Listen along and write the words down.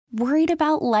Worried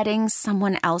about letting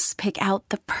someone else pick out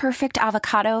the perfect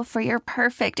avocado for your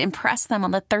perfect impress them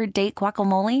on the third date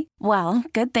guacamole? Well,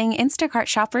 good thing Instacart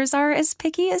shoppers are as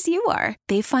picky as you are.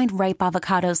 They find ripe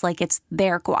avocados like it's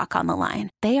their guac on the line.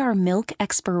 They are milk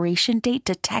expiration date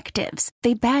detectives.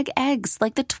 They bag eggs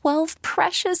like the 12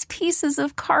 precious pieces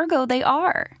of cargo they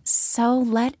are. So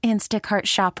let Instacart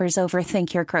shoppers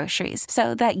overthink your groceries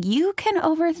so that you can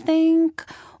overthink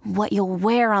what you'll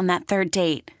wear on that third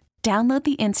date. Download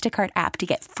the Instacart app to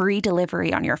get free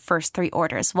delivery on your first 3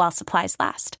 orders while supplies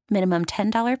last. Minimum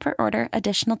 $10 per order.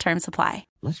 Additional terms apply.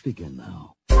 Let's begin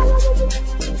now. There's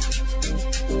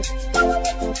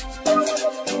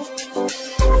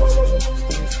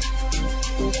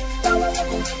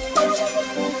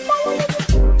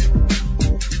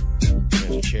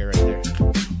a chair right there.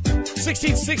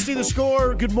 1660 the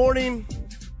score. Good morning.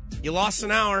 You lost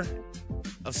an hour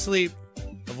of sleep,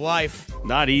 of life.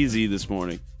 Not easy this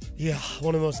morning. Yeah,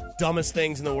 one of the most dumbest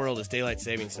things in the world is daylight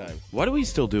savings time. Why do we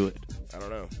still do it? I don't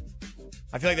know.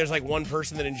 I feel like there's like one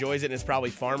person that enjoys it, and it's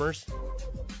probably farmers.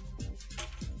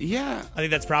 Yeah, I think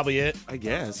that's probably it. I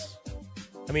guess.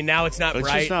 I mean, now it's not It's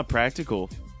bright. just not practical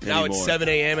Now anymore. it's 7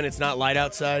 a.m. and it's not light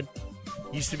outside.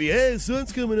 Used to be, hey, the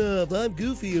sun's coming up. I'm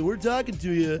Goofy, and we're talking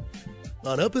to you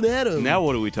on Up and Adam. Now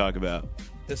what do we talk about?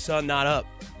 The sun not up,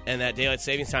 and that daylight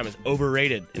savings time is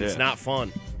overrated, and it's Yeah. not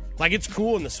fun. Like, it's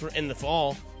cool in the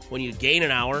fall when you gain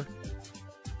an hour,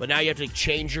 but now you have to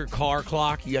change your car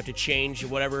clock. You have to change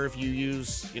whatever if you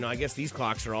use, I guess these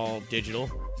clocks are all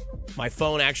digital. My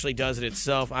phone actually does it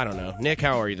itself. I don't know. Nick,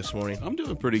 how are you this morning? I'm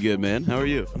doing pretty good, man. How are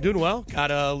you? I'm doing well.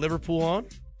 Got Liverpool on.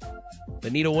 They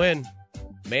need a win.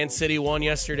 Man City won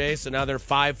yesterday, so now they're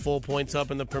 5 full points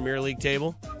up in the Premier League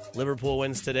table. Liverpool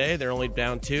wins today. They're only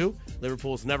down 2.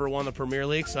 Liverpool's never won the Premier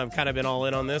League, so I've kind of been all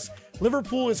in on this.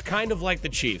 Liverpool is kind of like the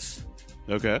Chiefs.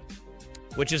 Okay.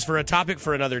 Which is for a topic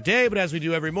for another day, but as we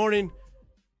do every morning,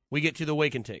 we get to the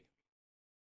wake and take.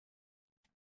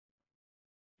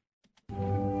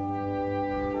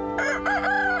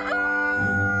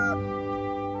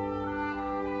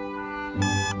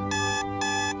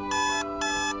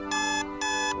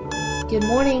 Good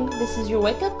morning. This is your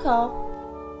wake-up call.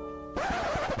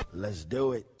 Let's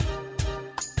do it.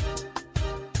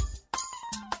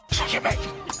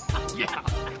 Yeah,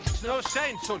 it's no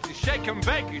science, so to shake and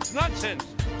bake, it's nonsense.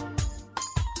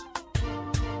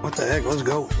 What the heck? Let's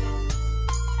go.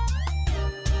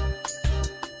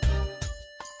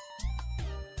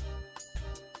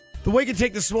 The wake and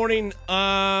take this morning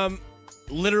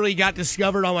literally got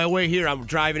discovered on my way here. I'm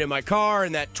driving in my car,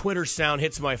 and that Twitter sound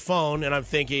hits my phone, and I'm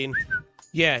thinking,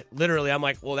 yeah, literally, I'm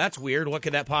like, well, that's weird. What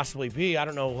could that possibly be? I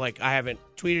don't know. Like, I haven't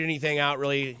tweeted anything out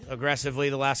really aggressively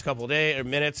the last couple of days or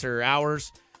minutes or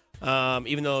hours,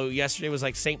 even though yesterday was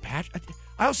like St. Patrick.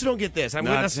 I also don't get this.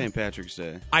 Not St. Patrick's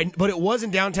Day. But it was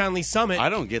in downtown Lee Summit. I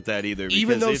don't get that either.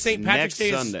 Even though it's St. Patrick's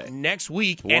Day next Sunday. is next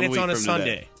week, One and it's week on a from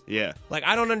Sunday. today. Yeah. Like,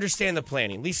 I don't understand the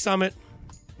planning. Lee Summit,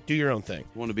 do your own thing.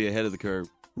 Want to be ahead of the curve.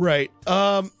 Right.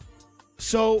 But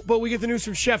we get the news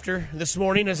from Schefter this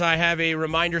morning as I have a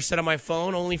reminder set on my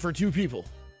phone only for 2 people.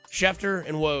 Schefter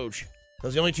and Woj.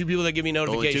 Those are the only 2 people that give me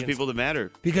notifications. Only 2 people that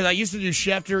matter. Because I used to do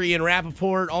Schefter, Ian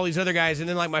Rappaport, all these other guys, and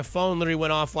then, like, my phone literally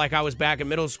went off like I was back in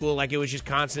middle school, like it was just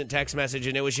constant text message,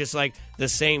 and it was just, like, the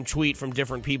same tweet from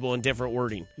different people and different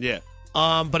wording. Yeah.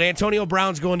 But Antonio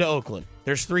Brown's going to Oakland.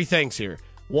 There's 3 things here.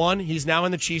 1, he's now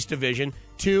in the Chiefs division.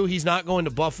 2, he's not going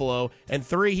to Buffalo. And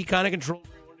 3, he kind of controlled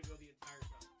where he wanted to go the entire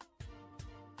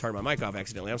time. Turned my mic off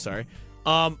accidentally. I'm sorry.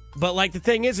 But, like, the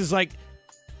thing is like,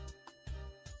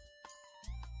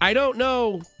 I don't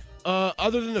know,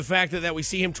 other than the fact that we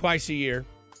see him twice a year.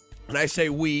 And I say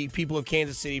we, people of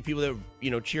Kansas City, people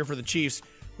that, cheer for the Chiefs,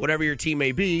 whatever your team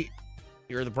may be.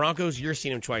 You're the Broncos, you're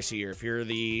seeing him twice a year. If you're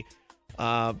the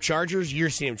Chargers, you're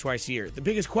seeing him twice a year. The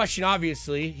biggest question,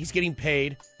 obviously, he's getting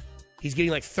paid. He's getting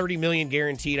like $30 million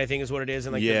guaranteed, I think is what it is,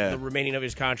 in like the remaining of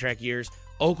his contract years.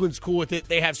 Oakland's cool with it.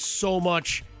 They have so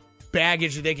much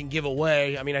baggage that they can give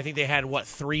away. I mean, I think they had,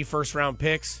 3 first-round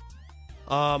picks?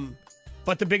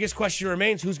 But the biggest question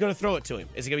remains, who's going to throw it to him?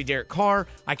 Is it going to be Derek Carr?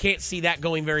 I can't see that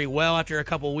going very well after a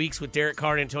couple weeks with Derek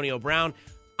Carr and Antonio Brown.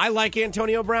 I like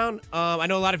Antonio Brown. I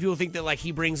know a lot of people think that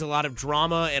he brings a lot of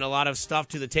drama and a lot of stuff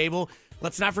to the table.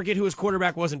 Let's not forget who his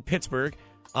quarterback was in Pittsburgh.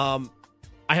 I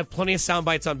have plenty of sound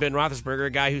bites on Ben Roethlisberger, a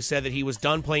guy who said that he was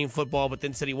done playing football, but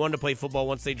then said he wanted to play football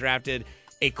once they drafted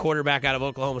a quarterback out of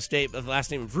Oklahoma State, the last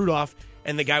name was Rudolph,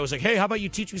 and the guy was like, hey, how about you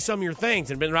teach me some of your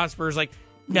things? And Ben Roethlisberger's like,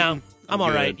 no, I'm all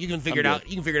right. You can figure it out.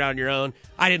 You can figure it out on your own.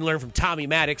 I didn't learn from Tommy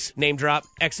Maddox, name drop,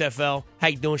 XFL. How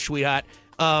you doing, sweetheart?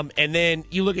 And then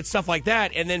you look at stuff like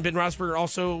that, and then Ben Roethlisberger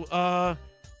also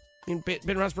I mean, Ben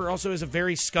Roethlisberger also is a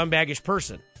very scumbaggish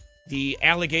person. The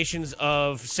allegations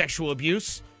of sexual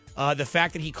abuse, the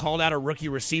fact that he called out a rookie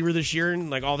receiver this year and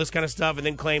like all this kind of stuff, and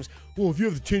then claims, well, if you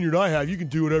have the tenure I have, you can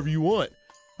do whatever you want.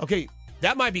 Okay,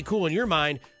 that might be cool in your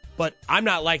mind, but I'm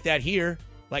not like that here.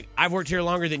 Like, I've worked here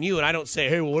longer than you, and I don't say,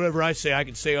 hey, well, whatever I say, I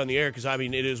can say on the air because, I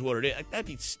mean, it is what it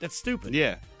is. That's stupid.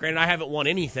 Yeah. Granted, I haven't won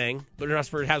anything, but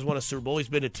Roethlisberger has won a Super Bowl. He's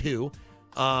been to 2.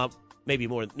 Maybe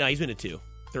more. No, he's been to 2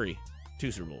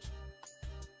 Super Bowls.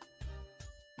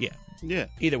 Yeah. Yeah.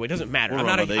 Either way, it doesn't matter. We're I'm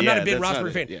not wrong a about that. big That's not Roethlisberger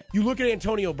it. fan. Yeah. You look at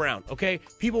Antonio Brown, okay?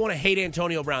 People want to hate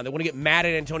Antonio Brown. They want to get mad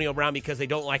at Antonio Brown because they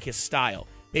don't like his style.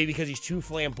 Maybe because he's too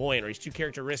flamboyant or he's too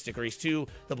characteristic or the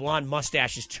blonde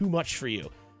mustache is too much for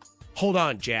you. Hold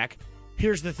on, Jack.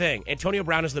 Here's the thing. Antonio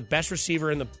Brown is the best receiver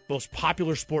in the most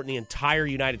popular sport in the entire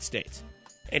United States.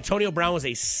 Antonio Brown was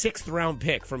a 6th-round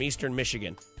pick from Eastern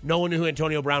Michigan. No one knew who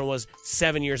Antonio Brown was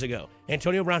 7 years ago.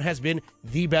 Antonio Brown has been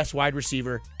the best wide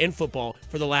receiver in football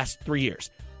for the last 3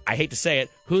 years. I hate to say it.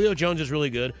 Julio Jones is really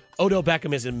good. Odell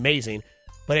Beckham is amazing.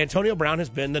 But Antonio Brown has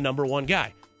been the number one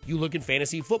guy. You look in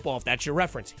fantasy football, if that's your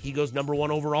reference. He goes number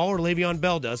 1 overall, or Le'Veon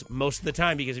Bell does most of the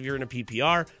time, because if you're in a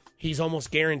PPR, he's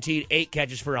almost guaranteed 8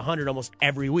 catches for 100 almost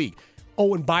every week.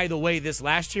 Oh, and by the way, this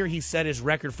last year, he set his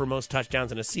record for most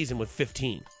touchdowns in a season with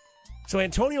 15. So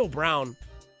Antonio Brown,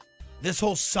 this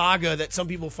whole saga that some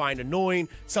people find annoying,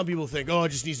 some people think, oh, it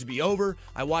just needs to be over.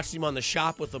 I watched him on The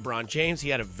Shop with LeBron James. He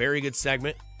had a very good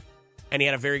segment, and he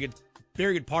had a very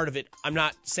good part of it. I'm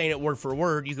not saying it word for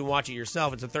word. You can watch it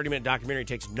yourself. It's a 30-minute documentary. It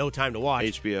takes no time to watch.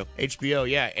 HBO,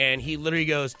 yeah. And he literally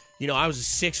goes, I was a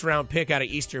 6th-round pick out of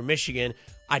Eastern Michigan.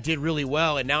 I did really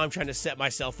well, and now I'm trying to set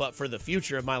myself up for the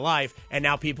future of my life, and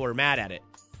now people are mad at it.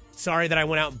 Sorry that I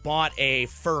went out and bought a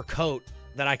fur coat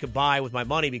that I could buy with my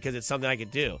money because it's something I could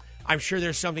do. I'm sure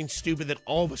there's something stupid that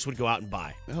all of us would go out and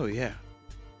buy. Oh, yeah.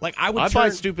 Like I buy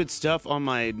stupid stuff on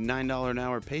my $9 an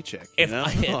hour paycheck.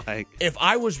 If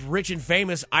I was rich and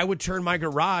famous, I would turn my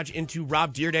garage into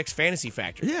Rob Dyrdek's Fantasy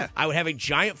Factory. Yeah. I would have a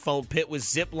giant foam pit with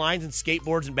zip lines and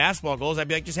skateboards and basketball goals. I'd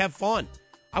be like, just have fun.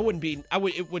 It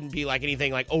wouldn't be like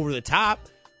anything like over the top.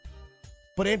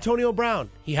 But Antonio Brown,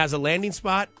 he has a landing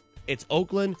spot. It's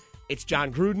Oakland. It's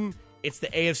John Gruden. It's the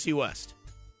AFC West.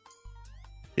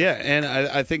 Yeah, and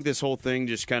I think this whole thing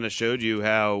just kind of showed you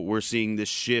how we're seeing this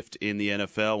shift in the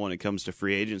NFL when it comes to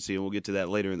free agency, and we'll get to that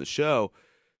later in the show.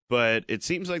 But it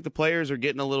seems like the players are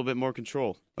getting a little bit more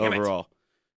control overall.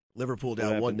 Liverpool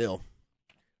down 1-0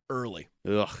 early.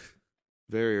 Ugh,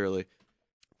 very early.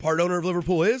 Part owner of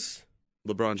Liverpool is?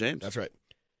 LeBron James. That's right.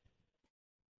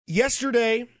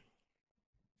 Yesterday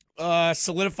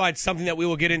solidified something that we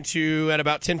will get into at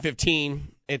about 10:15.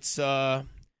 It's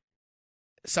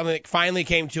something that finally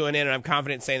came to an end, and I'm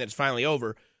confident saying that it's finally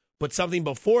over. But something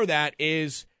before that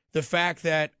is the fact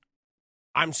that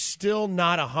I'm still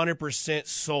not 100%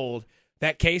 sold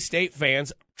that K-State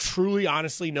fans truly,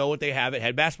 honestly know what they have at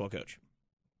head basketball coach.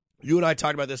 You and I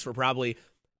talked about this for probably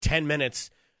 10 minutes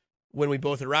when we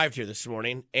both arrived here this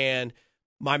morning, and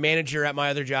my manager at my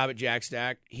other job at Jack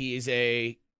Stack, he is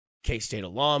a K-State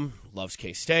alum, loves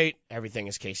K-State. Everything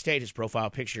is K-State. His profile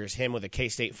picture is him with a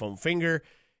K-State foam finger.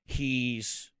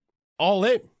 He's all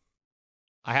in.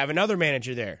 I have another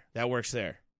manager there that works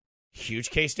there. Huge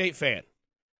K-State fan.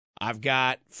 I've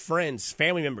got friends,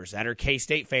 family members that are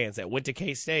K-State fans that went to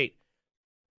K-State.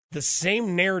 The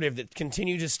same narrative that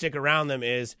continues to stick around them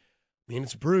is,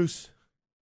 it's Bruce.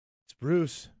 It's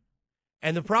Bruce.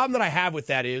 And the problem that I have with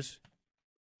that is,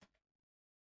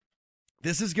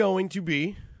 this is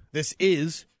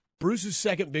Bruce's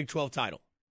second Big 12 title.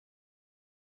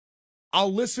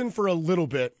 I'll listen for a little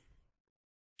bit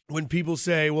when people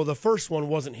say, well, the first one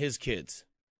wasn't his kids.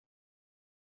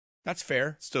 That's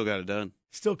fair. Still got it done.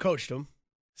 Still coached them.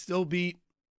 Still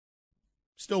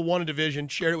won a division,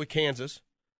 shared it with Kansas,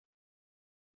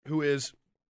 who is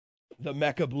the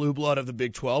Mecca blue blood of the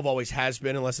Big 12, always has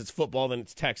been, unless it's football, then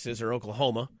it's Texas or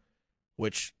Oklahoma,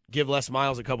 which give Les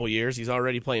Miles a couple years. He's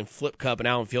already playing Flip Cup in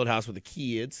Allen Fieldhouse with the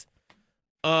kids.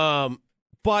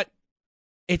 But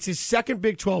it's his second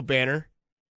Big 12 banner,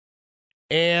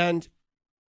 and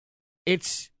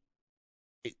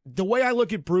the way I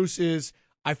look at Bruce is,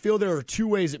 I feel there are two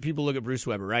ways that people look at Bruce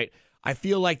Weber, right? I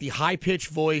feel like the high-pitched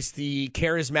voice, the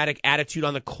charismatic attitude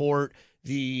on the court,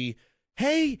 the,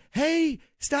 hey,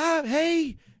 stop,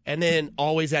 hey. And then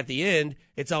always at the end,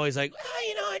 it's always like,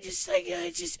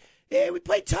 we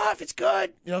play tough, it's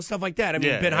good. Stuff like that. I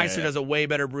mean, Ben Heisler does a way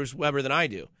better Bruce Weber than I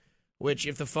do, which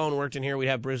if the phone worked in here, we'd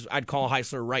have Bruce. I'd call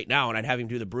Heisler right now, and I'd have him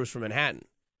do the Bruce from Manhattan.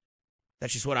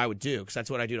 That's just what I would do, because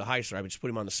that's what I do to Heisler. I would just put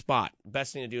him on the spot.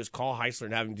 Best thing to do is call Heisler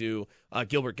and have him do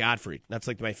Gilbert Gottfried. That's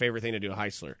like my favorite thing to do to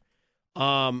Heisler.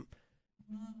 But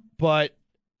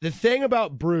the thing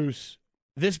about Bruce,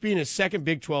 this being his second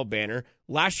Big 12 banner,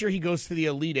 last year he goes to the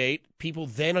Elite Eight. People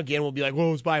then again will be like, "Well,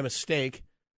 it was by mistake."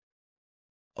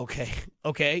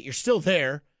 Okay, you're still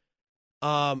there.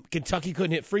 Kentucky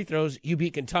couldn't hit free throws. You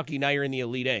beat Kentucky. Now you're in the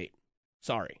Elite Eight.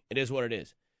 Sorry, it is what it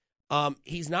is.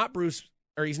 He's not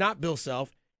he's not Bill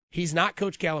Self. He's not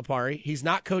Coach Calipari. He's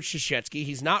not Coach Krzyzewski.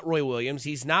 He's not Roy Williams.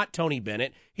 He's not Tony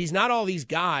Bennett. He's not all these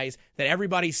guys that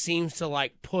everybody seems to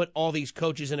like put all these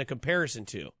coaches in a comparison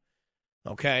to.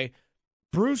 Okay?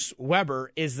 Bruce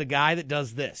Weber is the guy that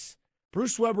does this.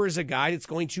 Bruce Weber is a guy that's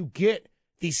going to get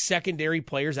these secondary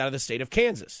players out of the state of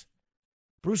Kansas.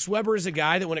 Bruce Weber is a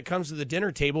guy that when it comes to the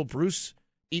dinner table, Bruce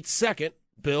eats second,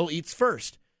 Bill eats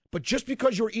first. But just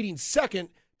because you're eating second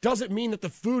doesn't mean that the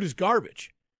food is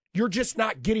garbage. You're just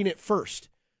not getting it first.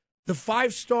 The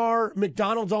 5-star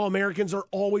McDonald's All-Americans are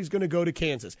always going to go to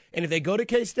Kansas. And if they go to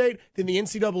K-State, then the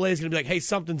NCAA is going to be like, hey,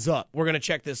 something's up. We're going to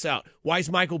check this out. Why is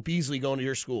Michael Beasley going to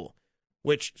your school?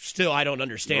 Which still I don't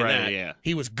understand that. Yeah.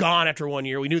 He was gone after 1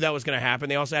 year. We knew that was going to happen.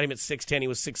 They also had him at 6'10". He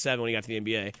was 6'7" when he got to the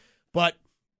NBA. But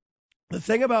the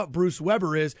thing about Bruce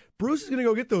Weber is Bruce is going to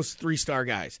go get those 3-star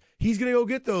guys. He's going to go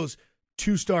get those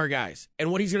 2-star guys. And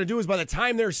what he's going to do is by the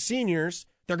time they're seniors,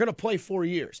 they're going to play 4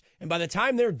 years. And by the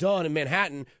time they're done in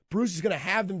Manhattan, Bruce is going to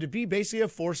have them to be basically a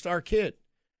 4-star kid.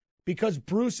 Because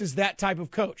Bruce is that type of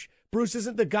coach. Bruce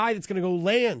isn't the guy that's going to go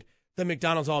land the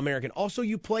McDonald's All-American. Also,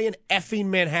 you play in effing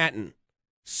Manhattan.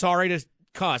 Sorry to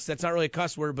cuss. That's not really a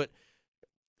cuss word, but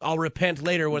I'll repent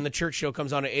later when the church show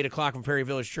comes on at 8 o'clock from Prairie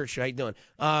Village Church. How you doing?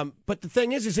 But the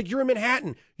thing is like you're in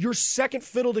Manhattan. You're second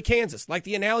fiddle to Kansas. Like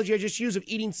the analogy I just used of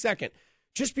eating second.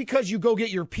 Just because you go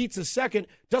get your pizza second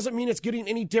doesn't mean it's getting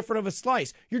any different of a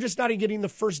slice. You're just not even getting the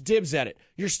first dibs at it.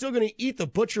 You're still going to eat the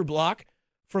butcher block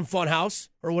from Funhouse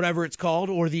or whatever it's called,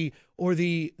 or the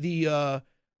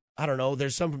I don't know.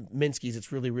 There's some Minsky's.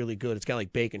 It's really, really good. It's got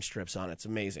like bacon strips on it. It's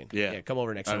amazing. Yeah. Come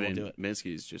over next time. We'll do it.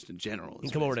 Minsky's just in general. You can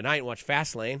come over tonight and watch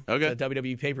Fastlane. Okay. It's a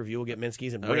WWE pay-per-view. We'll get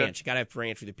Minsky's and ranch. You got to have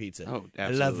ranch with the pizza. Oh, absolutely. I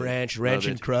love ranch. Ranch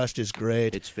and crust is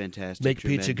great. It's fantastic. Make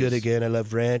pizza good again. I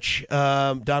love ranch.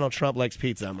 Donald Trump likes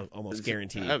pizza. I'm almost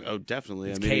guaranteed. Oh,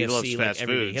 definitely. It's I mean, he KFC, loves like fast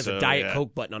everything. food. He has so, a Diet yeah.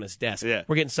 Coke button on his desk. Yeah.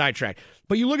 We're getting sidetracked.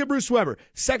 But you look at Bruce Weber,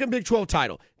 second Big 12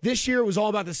 title. This year it was all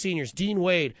about the seniors. Dean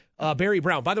Wade, Barry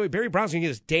Brown. By the way, Barry Brown's going to get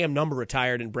his damn number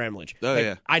retired in Bramlage. Oh,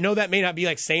 yeah. I know that may not be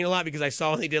like saying a lot because I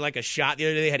saw when they did like a shot the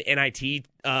other day. They had NIT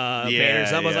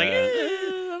banners up. I was like,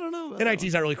 I don't know.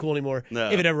 NIT's not really cool anymore, No.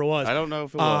 if it ever was. I don't know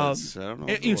if it was. I don't know.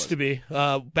 It used to be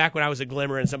back when I was a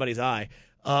glimmer in somebody's eye.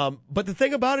 But the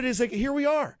thing about it is, like, here we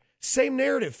are. Same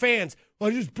narrative. Fans, well,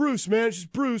 it's just Bruce, man. It's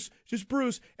just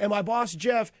Bruce. And my boss,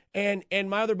 Jeff, and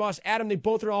my other boss, Adam, they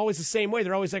both are always the same way.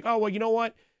 They're always like, oh, well, you know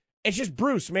what? It's just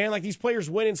Bruce, man. Like, these players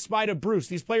win in spite of Bruce.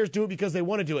 These players do it because they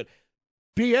want to do it.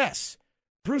 BS.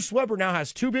 Bruce Weber now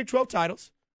has 2 Big 12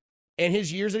 titles. And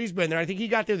his years that he's been there, I think he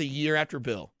got there the year after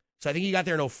Bill. So I think he got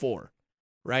there in 2004,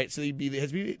 right? So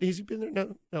has he been there?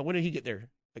 No, when did he get there?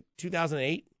 Like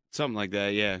 2008? Something like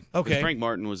that, yeah. Okay. 'Cause Frank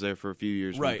Martin was there for a few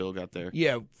years when Right. Bill got there.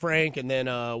 Yeah, Frank, and then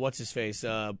what's his face?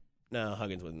 No,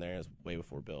 Huggins wasn't there. It was way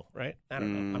before Bill, right? I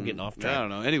don't know. I'm getting off track. I don't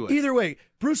know. Anyway. Either way,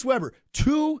 Bruce Weber,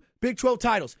 2 Big 12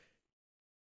 titles.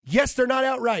 Yes, they're not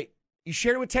outright. You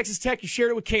shared it with Texas Tech. You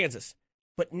shared it with Kansas.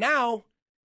 But now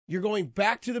you're going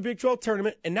back to the Big 12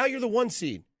 tournament, and now you're the 1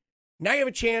 seed. Now you have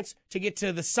a chance to get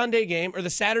to the Sunday game or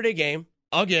the Saturday game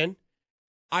again.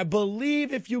 I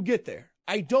believe if you get there.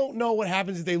 I don't know what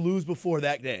happens if they lose before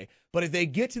that day. But if they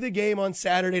get to the game on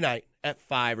Saturday night at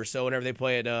 5 or so, whenever they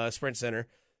play at Sprint Center,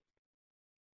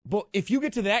 but if you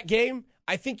get to that game,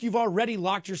 I think you've already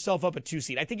locked yourself up a 2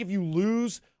 seed. I think if you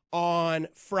lose on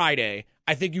Friday,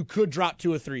 I think you could drop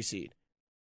to a 3 seed.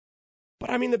 But,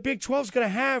 I mean, the Big 12 is going to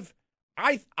have,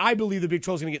 I believe the Big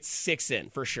 12 is going to get 6 in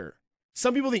for sure.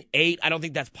 Some people think 8. I don't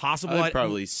think that's possible.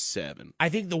 Probably 7. I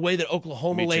think the way that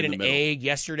Oklahoma Meets laid in an the middle. egg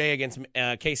yesterday against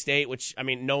K-State, which, I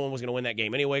mean, no one was going to win that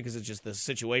game anyway because it's just the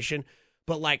situation.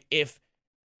 But, like, if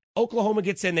Oklahoma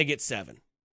gets in, they get 7.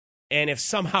 And if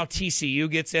somehow TCU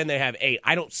gets in, they have 8.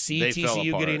 I don't see They fell TCU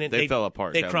apart. getting in. They fell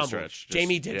apart They down the crumbled. stretch.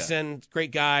 Jamie Dixon,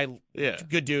 great guy,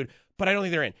 good dude. But I don't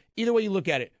think they're in. Either way you look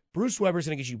at it, Bruce Weber's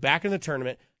going to get you back in the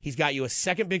tournament. He's got you a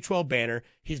second Big 12 banner.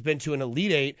 He's been to an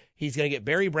Elite 8. He's going to get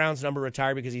Barry Brown's number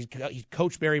retired because he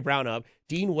coached Barry Brown up.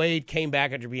 Dean Wade came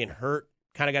back after being hurt,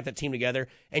 kind of got that team together.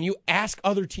 And you ask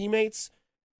other teammates,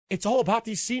 it's all about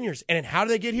these seniors. And how do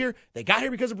they get here? They got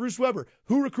here because of Bruce Weber.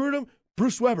 Who recruited them?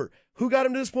 Bruce Weber. Who got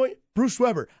him to this point? Bruce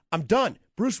Weber. I'm done.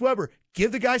 Bruce Weber.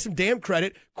 Give the guy some damn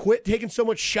credit. Quit taking so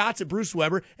much shots at Bruce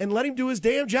Weber and let him do his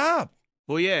damn job.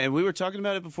 Well, yeah, and we were talking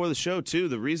about it before the show, too.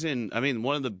 The reason,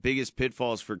 one of the biggest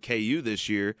pitfalls for KU this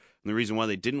year, and the reason why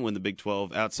they didn't win the Big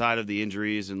 12 outside of the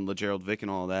injuries and LeGerald Vick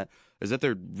and all that, is that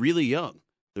they're really young.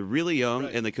 They're really young,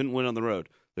 and they couldn't win on the road.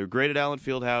 They're great at Allen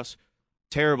Fieldhouse,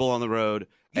 terrible on the road,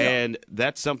 and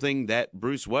that's something that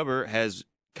Bruce Weber has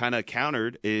kind of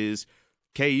countered is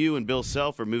KU and Bill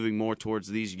Self are moving more towards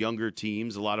these younger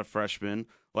teams, a lot of freshmen,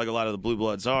 like a lot of the Blue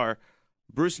Bloods are.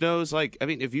 Bruce knows,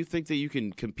 if you think that you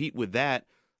can compete with that,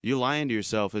 you're lying to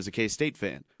yourself as a K-State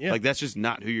fan. Yeah. That's just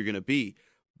not who you're going to be.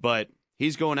 But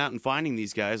he's going out and finding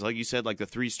these guys, like you said, like the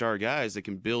 3-star guys that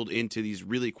can build into these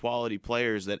really quality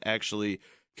players that actually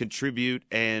contribute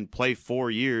and play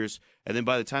 4 years. And then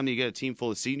by the time you get a team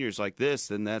full of seniors like this,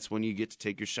 then that's when you get to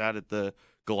take your shot at the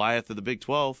Goliath of the Big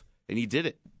 12. And he did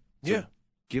it. So yeah.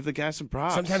 Give the guy some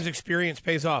props. Sometimes experience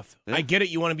pays off. Yeah. I get it.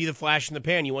 You want to be the flash in the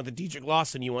pan. You want the Dedrick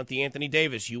Lawson. You want the Anthony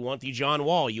Davis. You want the John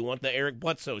Wall. You want the Eric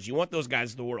Bledsoes. You want those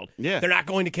guys of the world. Yeah. They're not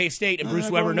going to K-State, and Bruce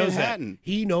they're Weber going to knows that. Manhattan.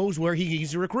 He knows where he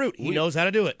needs to recruit. He knows how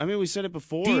to do it. We said it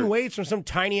before. Dean Wade's from some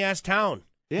tiny-ass town.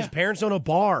 Yeah. His parents own a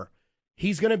bar.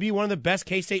 He's going to be one of the best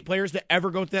K-State players to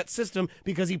ever go through that system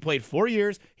because he played 4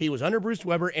 years, he was under Bruce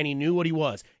Weber, and he knew what he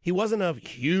was. He wasn't a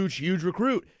huge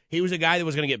recruit. He was a guy that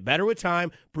was going to get better with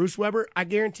time. Bruce Weber, I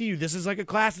guarantee you, this is like a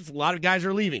class that's a lot of guys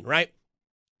are leaving, right?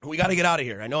 We got to get out of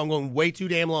here. I know I'm going way too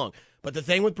damn long. But the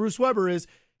thing with Bruce Weber is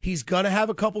he's going to have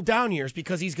a couple down years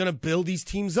because he's going to build these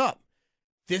teams up.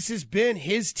 This has been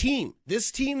his team.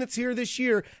 This team that's here this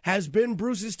year has been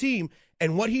Bruce's team.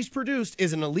 And what he's produced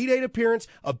is an Elite Eight appearance,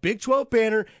 a Big 12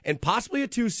 banner, and possibly a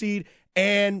 2 seed,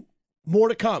 and more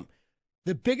to come.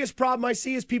 The biggest problem I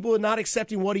see is people are not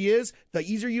accepting what he is. The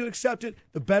easier you accept it,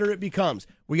 the better it becomes.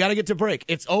 We got to get to break.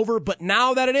 It's over, but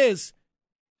now that it is,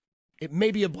 it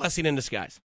may be a blessing in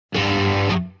disguise.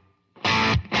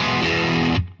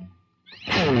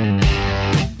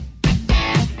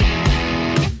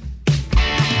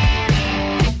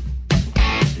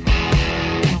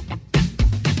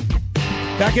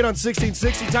 Back in on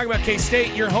 1660, talking about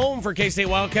K-State. Your home for K-State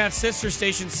Wildcats, sister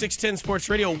station 610 Sports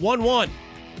Radio 1-1.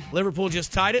 Liverpool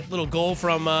just tied it. Little goal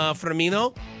from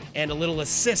Firmino and a little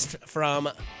assist from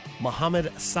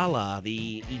Mohamed Salah,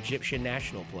 the Egyptian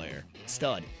national player.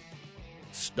 Stud.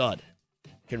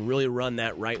 Can really run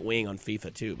that right wing on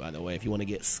FIFA too, by the way. If you want to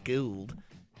get schooled,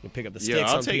 you can pick up the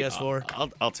sticks on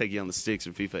PS4. I'll take you on the sticks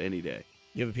in FIFA any day.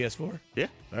 You have a PS4? Yeah.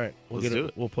 All right. Let's do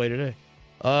it. We'll play today.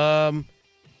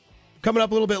 Coming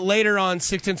up a little bit later on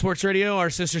 610 Sports Radio,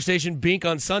 our sister station, Bink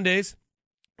on Sundays.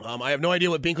 I have no idea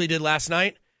what Binkley did last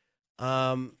night.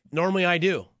 Normally I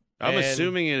do. I'm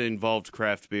assuming it involved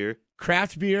craft beer.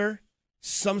 Craft beer,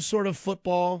 some sort of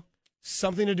football,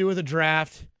 something to do with a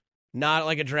draft. Not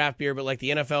like a draft beer, but like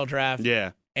the NFL draft.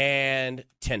 Yeah. And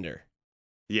Tinder.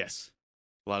 Yes.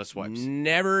 A lot of swipes.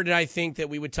 Never did I think that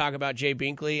we would talk about Jay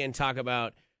Binkley and talk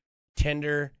about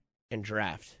Tinder and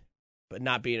draft, but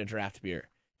not being a draft beer.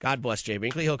 God bless Jay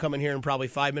Binkley. He'll come in here in probably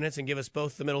 5 minutes and give us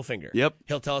both the middle finger. Yep.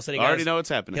 He'll tell us that I already know what's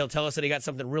happening. He'll tell us that he got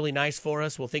something really nice for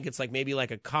us. We'll think it's like maybe like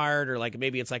a card or like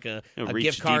maybe it's like a reach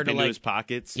gift card deep to into like his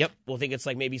pockets. Yep. We'll think it's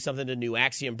like maybe something to New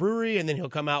Axiom Brewery, and then he'll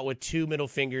come out with 2 middle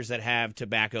fingers that have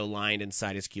tobacco lined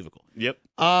inside his cubicle. Yep.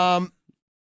 I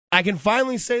can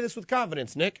finally say this with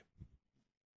confidence, Nick.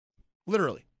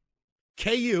 Literally.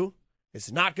 KU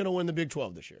is not going to win the Big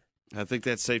 12 this year. I think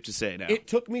that's safe to say now. It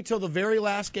took me till the very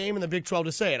last game in the Big 12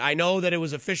 to say it. I know that it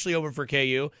was officially over for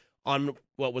KU on,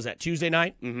 what was that, Tuesday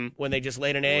night? Mm-hmm. When they just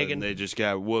laid an egg. When And they just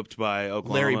got whooped by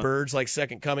Oklahoma. Larry Bird's like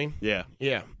second coming. Yeah.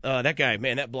 Yeah. That guy,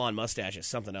 man, that blonde mustache is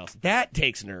something else. That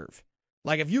takes nerve.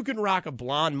 Like, if you can rock a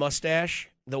blonde mustache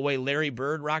the way Larry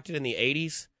Bird rocked it in the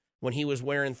 80s when he was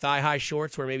wearing thigh-high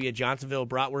shorts where maybe a Johnsonville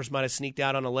bratwurst might have sneaked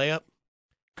out on a layup,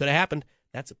 could have happened.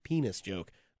 That's a penis joke.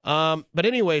 But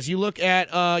anyways, you look at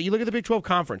the Big 12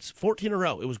 Conference, 14 in a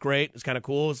row. It was great. It's kind of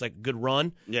cool. It's like a good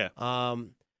run. Yeah. But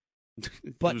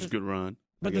it was a good run.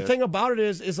 But the thing about it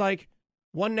is like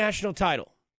 1 national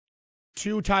title,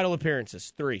 2 title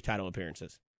appearances, 3 title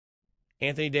appearances.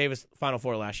 Anthony Davis, Final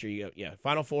Four last year.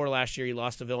 Final Four last year. He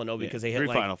lost to Villanova because they hit 3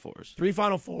 like Final Fours. 3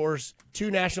 Final Fours, 2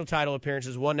 national title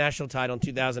appearances, 1 national title in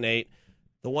 2008.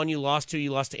 The one you lost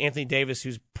to Anthony Davis,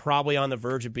 who's probably on the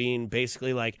verge of being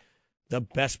basically like the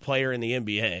best player in the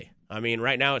NBA. I mean,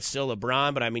 right now it's still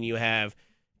LeBron, but I mean, you have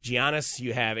Giannis,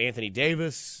 you have Anthony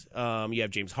Davis, you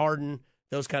have James Harden.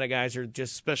 Those kind of guys are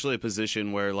just... Especially a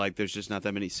position where, like, there's just not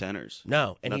that many centers.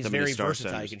 No, and not he's that many very star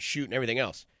versatile. centers. He can shoot and everything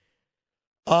else.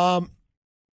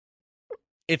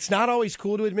 It's not always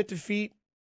cool to admit defeat,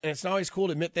 and it's not always cool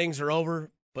to admit things are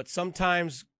over, but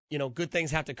sometimes, good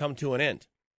things have to come to an end.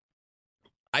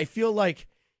 I feel like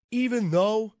even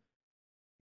though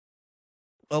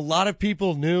a lot of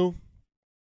people knew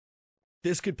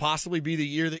this could possibly be the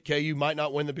year that KU might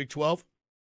not win the Big 12,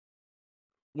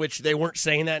 which they weren't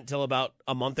saying that until about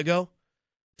a month ago,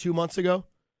 2 months ago.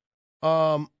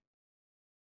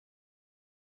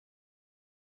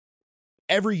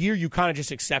 Every year you kind of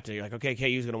just accept it. You're like, okay,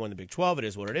 KU's going to win the Big 12. It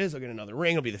is what it is. They'll get another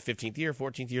ring. It'll be the 15th year,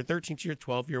 14th year, 13th year,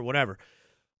 12th year, whatever.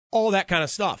 All that kind of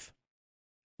stuff.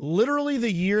 Literally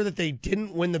the year that they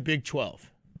didn't win the Big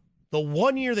 12, the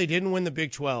 1 year they didn't win the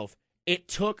Big 12, it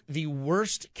took the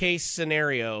worst case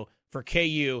scenario for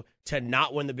KU to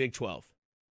not win the Big 12.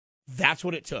 That's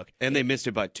what it took. And they missed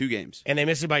it by 2 games.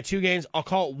 I'll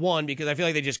call it 1 because I feel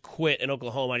like they just quit in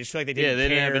Oklahoma. I just feel like they didn't care. Yeah, they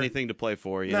didn't have anything to play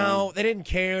for. You know? They didn't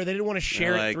care. They didn't want to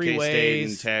share it 3 ways. K-State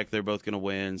and Tech, they're both going to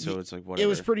win, so it's like whatever. It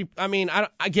was pretty,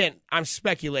 I'm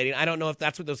speculating. I don't know if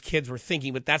that's what those kids were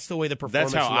thinking, but that's the way the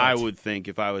performance That's how looked. I would think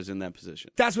if I was in that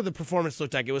position. That's what the performance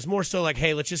looked like. It was more so like,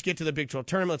 hey, let's just get to the Big 12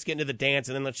 tournament, let's get into the dance,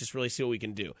 and then let's just really see what we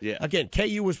can do. Yeah. Again,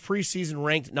 KU was preseason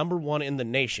ranked number 1 in the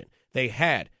nation. They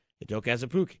had Udoka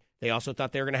Azubuike. They also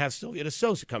thought they were going to have Sylvia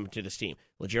DeSouza coming to this team.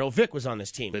 Lagerald Vick was on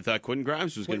this team. They thought Quentin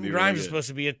Grimes was going to be Grimes really is supposed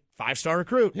to be a 5-star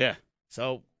recruit. Yeah.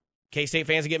 So K-State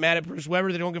fans get mad at Bruce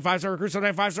Weber. They don't get 5-star recruits.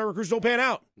 Sometimes 5-star recruits don't pan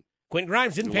out. Quentin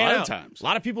Grimes didn't pan out. A lot of times. A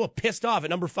lot of people are pissed off at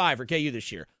number 5 for KU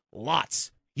this year.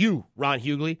 Lots. You, Ron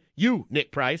Hughley. You,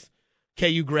 Nick Price.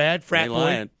 KU grad, frat boy.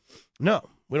 Lying. No,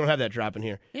 we don't have that drop in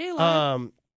here. Hey,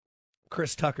 lying.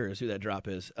 Chris Tucker is who that drop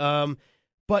is.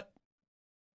 But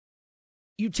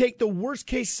you take the worst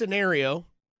case scenario.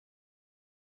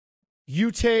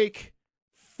 You take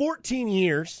 14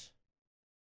 years,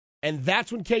 and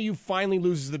that's when KU finally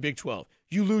loses the Big 12.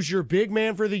 You lose your big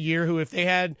man for the year, who, if they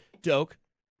had Doak.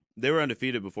 They were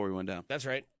undefeated before we went down. That's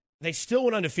right. They still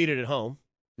went undefeated at home.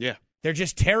 Yeah. They're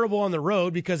just terrible on the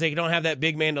road because they don't have that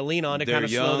big man to lean on to kind of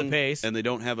slow the pace. And they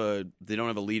don't have a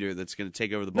leader that's going to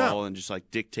take over the ball and just like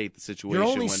dictate the situation. Your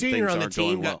only when senior things on the aren't team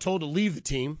going well. got told to leave the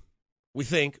team, we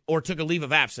think, or took a leave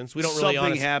of absence. We don't really Something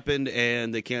honestly happened,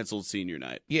 and they canceled senior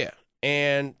night. Yeah.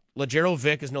 And Lagerald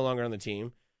Vick is no longer on the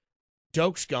team.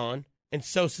 Doak's gone, and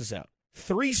Sosa's out.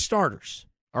 3 starters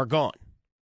are gone.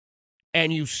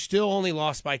 And you still only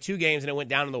lost by 2 games, and it went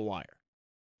down to the wire.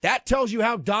 That tells you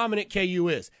how dominant KU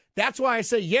is. That's why I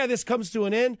say, yeah, this comes to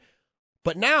an end.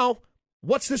 But now,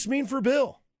 what's this mean for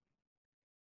Bill?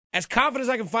 As confident as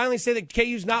I can finally say that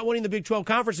KU's not winning the Big 12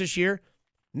 Conference this year,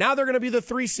 now they're going to be the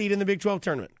 3 seed in the Big 12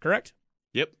 tournament, correct?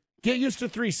 Yep. Get used to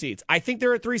 3 seeds. I think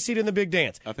they're a 3 seed in the Big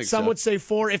Dance. I think Some so. would say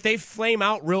 4. If they flame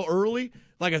out real early,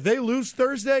 like if they lose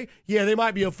Thursday, yeah, they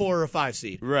might be a 4 or a 5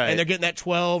 seed. Right. And they're getting that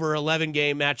 12 or 11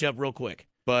 game matchup real quick.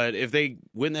 But if they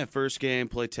win that first game,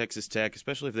 play Texas Tech,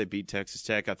 especially if they beat Texas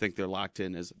Tech, I think they're locked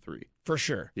in as a 3. For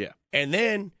sure. Yeah. And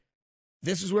then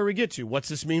this is where we get to. What's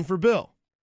this mean for Bill?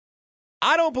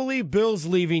 I don't believe Bill's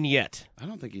leaving yet. I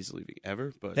don't think he's leaving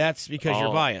ever. But that's because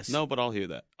you're biased. No, but I'll hear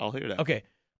that. Okay.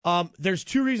 There's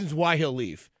 2 reasons why he'll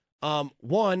leave.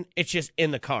 One, it's just in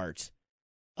the cards.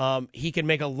 He can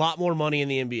make a lot more money in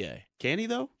the NBA. Can he,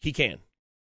 though? He can.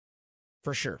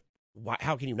 For sure. Why?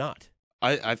 How can you not?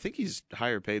 I think he's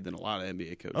higher paid than a lot of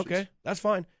NBA coaches. Okay, that's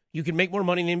fine. You can make more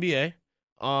money in the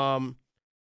NBA.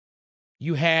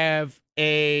 You have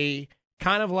a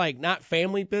kind of like not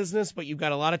family business, but you've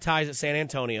got a lot of ties at San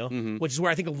Antonio, which is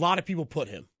where I think a lot of people put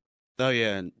him. Oh,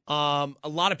 yeah. And a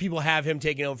lot of people have him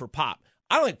taking over for Pop.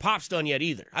 I don't think Pop's done yet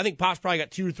either. I think Pop's probably got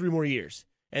 2 or 3 more years.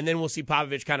 And then we'll see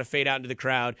Popovich kind of fade out into the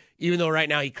crowd, even though right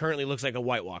now he currently looks like a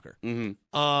White Walker.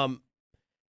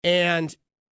 And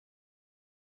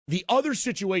the other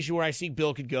situation where I see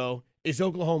Bill could go is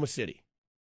Oklahoma City.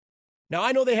 Now,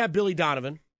 I know they have Billy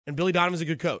Donovan, and Billy Donovan's a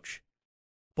good coach.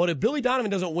 But if Billy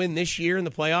Donovan doesn't win this year in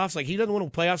the playoffs, like he doesn't win a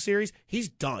playoff series, he's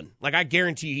done. Like I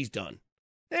guarantee you he's done.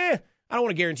 I don't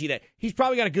want to guarantee that. He's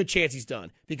probably got a good chance he's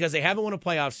done because they haven't won a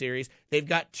playoff series. They've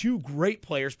got 2 great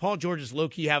players. Paul George is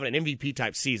low-key having an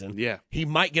MVP-type season. Yeah. He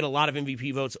might get a lot of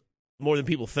MVP votes more than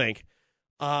people think.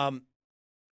 But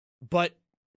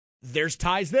there's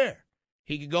ties there.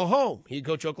 He could go home. He could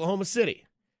coach Oklahoma City.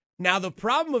 Now, the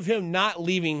problem of him not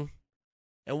leaving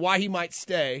and why he might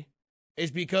stay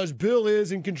is because Bill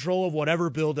is in control of whatever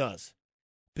Bill does.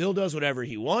 Bill does whatever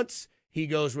he wants. He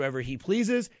goes wherever he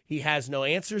pleases. He has no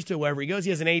answers to wherever he goes.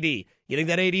 He has an AD. You think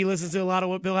that AD listens to a lot of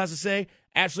what Bill has to say?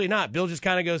 Absolutely not. Bill just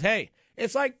kind of goes, hey,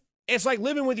 it's like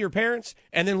living with your parents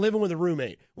and then living with a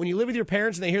roommate. When you live with your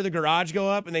parents and they hear the garage go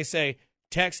up and they say,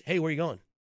 text, hey, where are you going?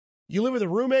 You live with a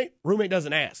roommate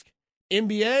doesn't ask.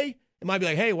 NBA, it might be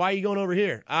like, hey, why are you going over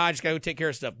here? I just got to go take care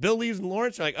of stuff. Bill leaves in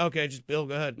Lawrence. You're like, okay, just Bill,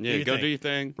 go ahead. Yeah, do your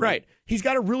thing. Right. He's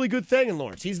got a really good thing in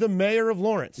Lawrence. He's the mayor of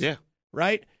Lawrence. Yeah.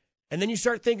 Right? And then you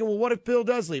start thinking, well, what if Bill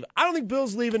does leave? I don't think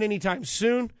Bill's leaving anytime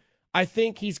soon. I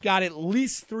think he's got at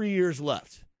least 3 years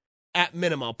left, at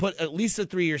minimum. I'll put at least a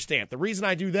 3-year stamp. The reason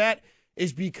I do that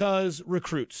is because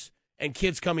recruits and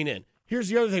kids coming in. Here's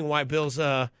the other thing why Bill's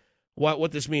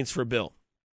what this means for Bill.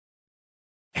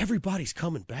 Everybody's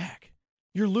coming back.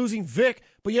 You're losing Vic,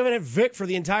 but you haven't had Vic for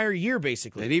the entire year,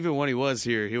 basically. And even when he was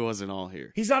here, he wasn't all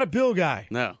here. He's not a Bill guy.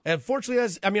 No. And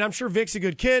fortunately, I'm sure Vic's a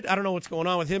good kid. I don't know what's going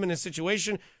on with him in his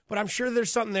situation, but I'm sure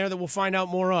there's something there that we'll find out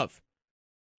more of.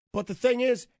 But the thing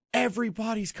is,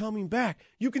 everybody's coming back.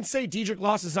 You can say Dedrick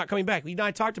Lawson's not coming back. You and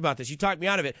I talked about this. You talked me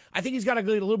out of it. I think he's got to get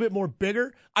a little bit more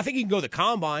bigger. I think he can go to the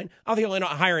combine. I don't think he'll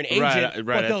not hire an agent. Right.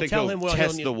 But they'll I think tell he'll him, well,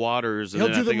 test the waters. And He'll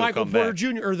then do I the think Michael come Porter back.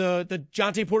 Jr. or the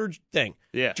Jonte Porter thing.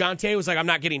 Yeah. Jonte was like, I'm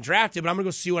not getting drafted, but I'm going to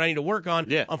go see what I need to work on.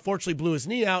 Yeah. Unfortunately, blew his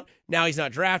knee out. Now he's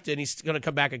not drafted, and he's going to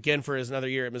come back again for his another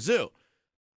year at Mizzou.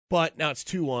 But now it's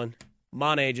 2-1.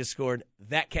 Mane just scored.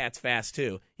 That cat's fast,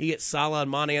 too. You get Salah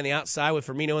and Mane on the outside with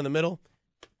Firmino in the middle.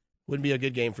 Wouldn't be a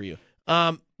good game for you.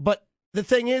 But the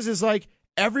thing is like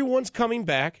everyone's coming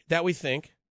back that we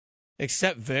think,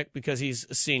 except Vic because he's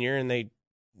a senior and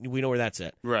we know where that's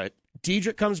at. Right.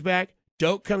 Dedrick comes back.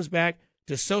 Doak comes back.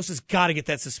 DeSosa's got to get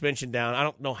that suspension down. I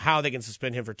don't know how they can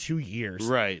suspend him for 2 years.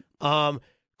 Right.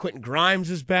 Quentin Grimes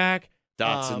is back.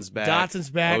 Dotson's back.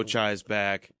 Ochai's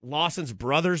back. Lawson's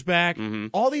brother's back. Mm-hmm.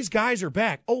 All these guys are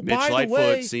back. Oh, Mitch by Lightfoot, the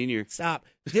way, senior. Stop.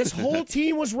 This whole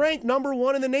team was ranked number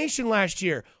 1 in the nation last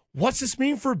year. What's this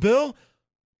mean for Bill?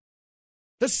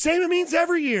 The same it means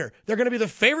every year. They're going to be the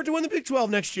favorite to win the Big 12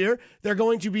 next year. They're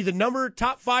going to be the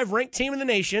top 5 ranked team in the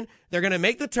nation. They're going to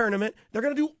make the tournament. They're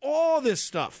going to do all this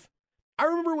stuff. I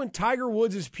remember when Tiger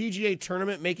Woods' PGA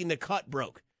tournament making the cut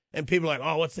broke. And people are like,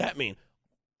 oh, what's that mean?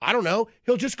 I don't know.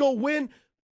 He'll just go win.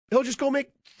 He'll just go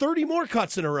make 30 more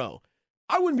cuts in a row.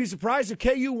 I wouldn't be surprised if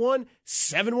KU won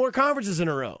 7 more conferences in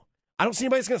a row. I don't see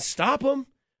anybody that's going to stop him.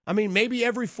 I mean, maybe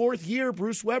every 4th year,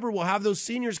 Bruce Weber will have those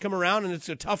seniors come around, and it's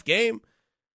a tough game.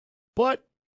 But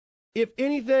if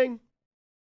anything,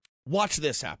 watch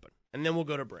this happen, and then we'll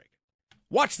go to break.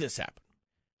 Watch this happen.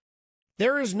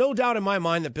 There is no doubt in my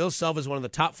mind that Bill Self is one of the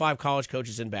top 5 college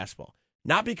coaches in basketball.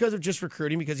 Not because of just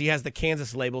recruiting, because he has the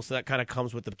Kansas label, so that kind of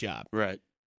comes with the job. Right.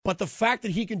 But the fact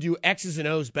that he can do X's and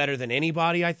O's better than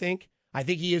anybody, I think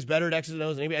he is better at X's and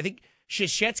O's than anybody. I think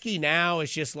Krzyzewski now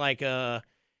is just like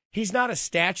he's not a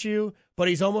statue, but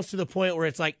he's almost to the point where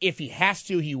it's like if he has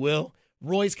to, he will.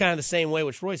 Roy's kind of the same way,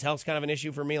 which Roy's health's kind of an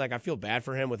issue for me. Like I feel bad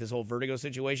for him with his whole vertigo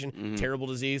situation, terrible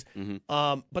disease.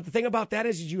 But the thing about that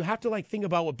is you have to think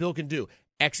about what Bill can do.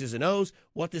 X's and O's,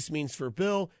 what this means for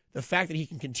Bill, the fact that he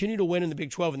can continue to win in the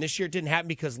Big 12. And this year it didn't happen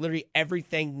because literally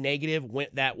everything negative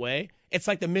went that way. It's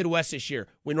like the Midwest this year.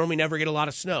 We normally never get a lot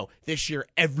of snow. This year,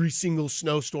 every single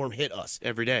snowstorm hit us.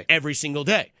 Every day. Every single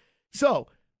day. So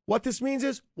what this means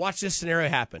is watch this scenario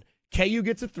happen. KU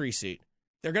gets a 3 seed.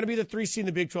 They're going to be the 3 seed in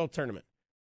the Big 12 tournament.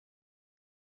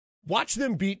 Watch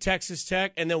them beat Texas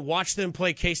Tech and then watch them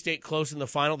play K-State close in the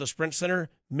final, the Sprint Center,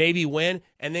 maybe win,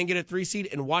 and then get a 3 seed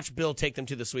and watch Bill take them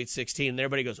to the Sweet 16. And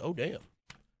everybody goes, oh, damn.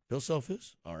 Bill Self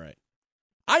is? All right.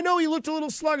 I know he looked a little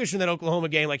sluggish in that Oklahoma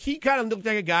game. Like he kind of looked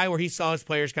like a guy where he saw his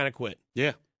players kind of quit.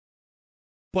 Yeah.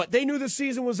 But they knew the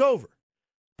season was over.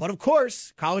 But of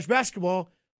course, college basketball,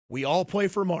 we all play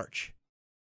for March.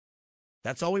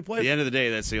 That's all we play At the for. end of the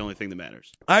day, that's the only thing that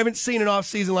matters. I haven't seen an off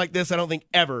season like this, I don't think,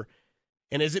 ever.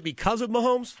 And is it because of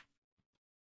Mahomes?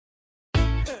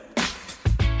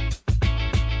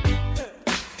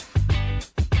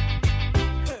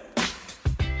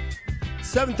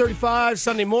 $7:35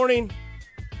 Sunday morning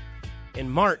in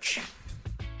March.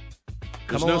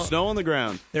 There's no snow on the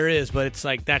ground. There is, but it's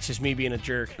like that's just me being a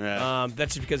jerk. Yeah.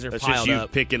 That's just because they're That's piled just you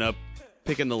up.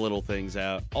 picking the little things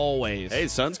out. Always. Hey, the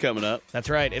sun's coming up. That's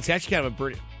right. It's actually kind of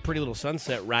a pretty little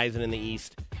sunset rising in the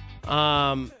east.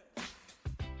 Coming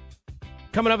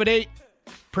up at 8,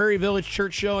 Prairie Village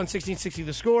Church Show on 1660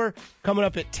 The Score. Coming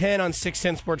up at 10 on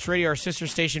 610 Sports Radio, our sister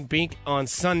station Bink on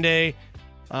Sunday.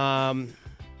 I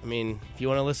mean, if you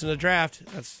want to listen to the draft,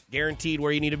 that's guaranteed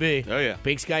where you need to be. Oh, yeah.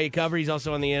 Bink's got you covered. He's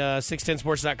also on the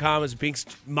 610sports.com as Bink's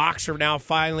mocks are now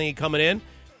finally coming in.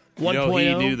 1.0.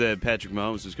 He knew that Patrick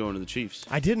Mahomes was going to the Chiefs.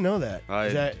 I didn't know that.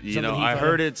 Is that something he I found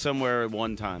heard out? it somewhere at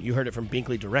one time. You heard it from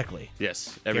Binkley directly.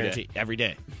 Yes, every day. Guaranteed. Every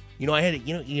day. I had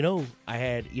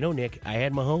Nick, I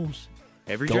had Mahomes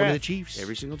Every going draft. to the Chiefs.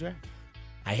 Every single draft.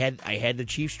 I had the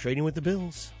Chiefs trading with the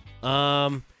Bills.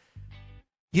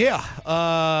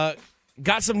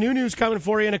 Got some new news coming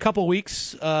for you in a couple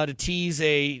weeks to tease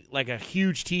a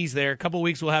huge tease there. A couple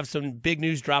weeks we'll have some big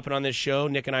news dropping on this show.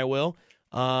 Nick and I will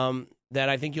that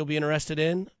I think you'll be interested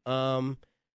in.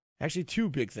 Actually, 2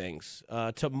 big things.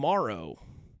 Tomorrow,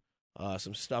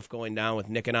 some stuff going down with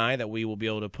Nick and I that we will be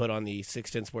able to put on the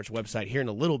 610 Sports website here in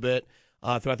a little bit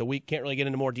throughout the week. Can't really get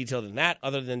into more detail than that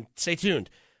other than stay tuned.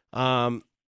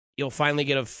 You'll finally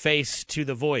get a face to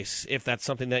the voice if that's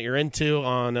something that you're into.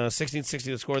 On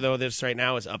 1660 The Score, though, this right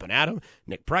now is Up and Adam,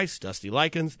 Nick Price, Dusty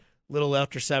Likens, little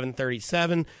after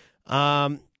 7:37.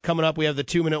 Coming up, we have the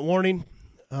 2-minute warning.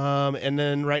 And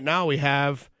then right now we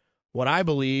have what I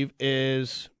believe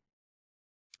is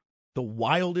the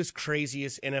wildest,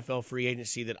 craziest NFL free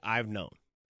agency that I've known.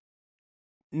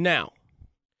 Now,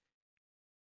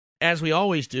 as we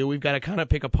always do, we've got to kind of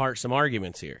pick apart some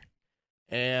arguments here.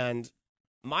 And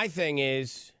my thing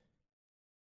is,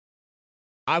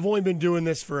 I've only been doing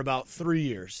this for about 3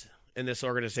 years in this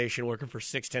organization, working for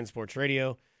 610 Sports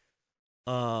Radio,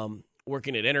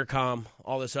 working at Intercom,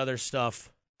 all this other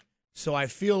stuff. So I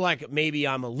feel like maybe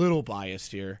I'm a little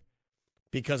biased here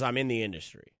because I'm in the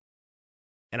industry.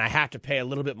 And I have to pay a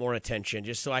little bit more attention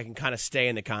just so I can kind of stay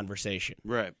in the conversation.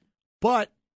 Right.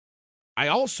 But I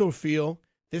also feel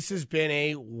this has been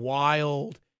a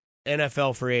wild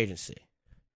NFL free agency.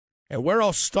 And where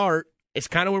I'll start, it's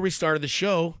kind of where we started the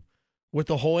show with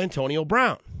the whole Antonio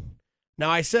Brown. Now,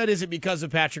 I said, is it because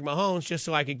of Patrick Mahomes, just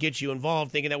so I could get you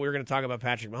involved, thinking that we were going to talk about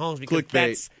Patrick Mahomes, because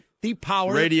that's the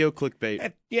power. Radio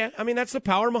clickbait. That's the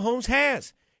power Mahomes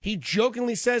has. He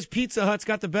jokingly says Pizza Hut's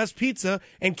got the best pizza,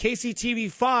 and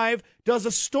KCTV5 does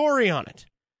a story on it.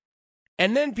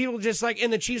 And then people just like in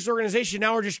the Chiefs organization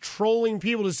now are just trolling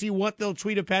people to see what they'll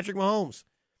tweet of Patrick Mahomes,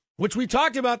 which we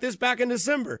talked about this back in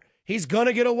December. He's going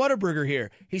to get a Whataburger here.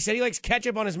 He said he likes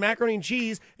ketchup on his macaroni and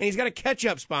cheese, and he's got a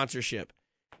ketchup sponsorship.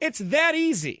 It's that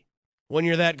easy when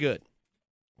you're that good.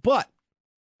 But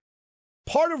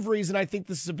part of the reason I think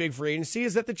this is a big free agency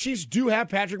is that the Chiefs do have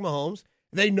Patrick Mahomes.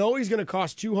 They know he's going to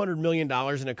cost $200 million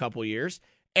in a couple years,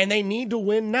 and they need to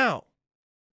win now.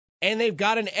 And they've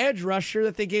got an edge rusher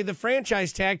that they gave the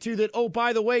franchise tag to that, oh,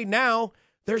 by the way, now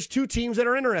there's two teams that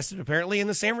are interested, apparently, in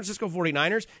the San Francisco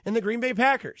 49ers and the Green Bay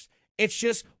Packers. It's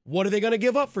just, what are they going to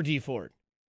give up for Dee Ford?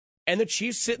 And the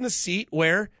Chiefs sit in the seat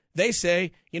where they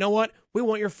say, you know what? We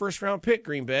want your first-round pick,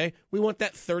 Green Bay. We want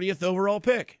that 30th overall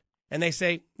pick. And they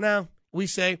say, no.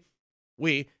 The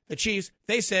Chiefs,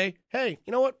 they say, hey,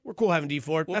 you know what? We're cool having Dee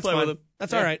Ford. We'll That's play fine. with him.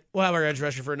 That's all right. We'll have our edge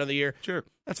rusher for another year. Sure.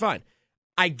 That's fine.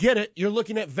 I get it. You're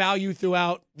looking at value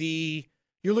throughout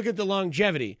you're looking at the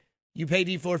longevity. You pay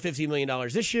Dee Ford $15 million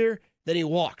this year, then he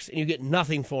walks, and you get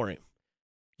nothing for him.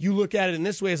 You look at it in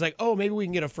this way, it's like, oh, maybe we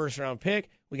can get a first-round pick.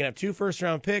 We can have 2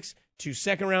 first-round picks, 2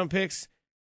 second-round picks.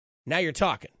 Now you're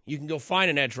talking. You can go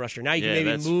find an edge rusher. Now you can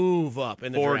maybe move up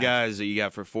in the 4 draft. guys that you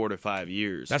got for 4 to 5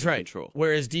 years. That's right. Control.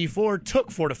 Whereas Dee Ford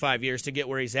took 4 to 5 years to get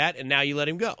where he's at, and now you let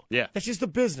him go. Yeah. That's just the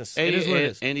business. It is what it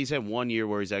is. And he's had 1 year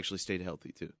where he's actually stayed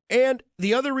healthy, too. And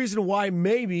the other reason why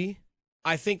maybe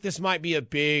I think this might be a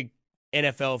big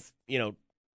NFL,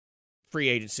 free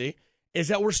agency is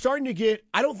that we're starting to get,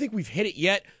 I don't think we've hit it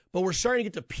yet, but we're starting to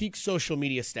get to peak social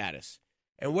media status.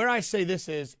 And where I say this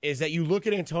is that you look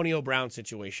at Antonio Brown's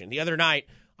situation. The other night,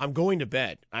 I'm going to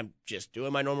bed. I'm just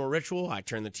doing my normal ritual. I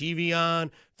turn the TV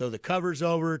on, throw the covers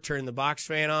over, turn the box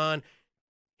fan on,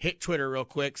 hit Twitter real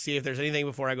quick, see if there's anything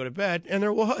before I go to bed. And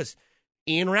there was.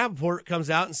 Ian Rappaport comes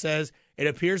out and says, it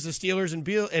appears the Steelers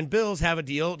and Bills have a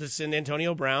deal to send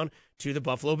Antonio Brown to the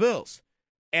Buffalo Bills.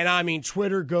 And, I mean,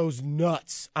 Twitter goes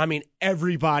nuts. I mean,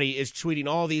 everybody is tweeting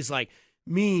all these,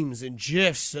 memes and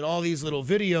GIFs and all these little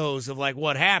videos of,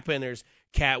 what happened. There's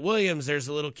Cat Williams. There's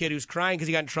a little kid who's crying because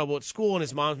he got in trouble at school, and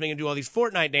his mom's making him do all these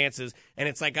Fortnite dances. And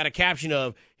it's, got a caption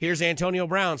of, here's Antonio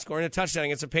Brown scoring a touchdown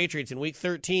against the Patriots in Week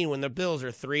 13 when the Bills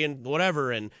are 3 and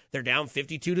whatever, and they're down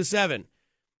 52-7.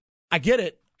 I get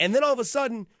it. And then all of a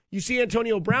sudden, you see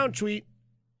Antonio Brown tweet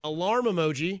alarm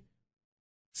emoji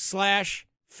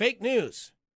 / fake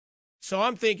news. So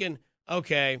I'm thinking,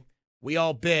 okay, we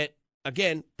all bit.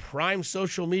 Again, prime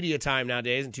social media time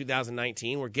nowadays in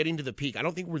 2019. We're getting to the peak. I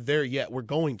don't think we're there yet. We're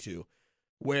going to,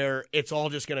 where it's all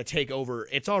just going to take over.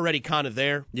 It's already kind of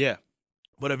there. Yeah.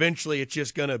 But eventually it's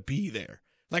just going to be there.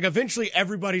 Eventually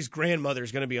everybody's grandmother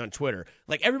is going to be on Twitter.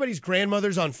 Everybody's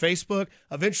grandmother's on Facebook.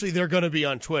 Eventually they're going to be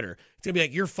on Twitter. It's going to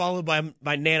be you're followed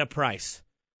by Nana Price.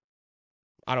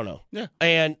 I don't know. Yeah.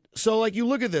 And so you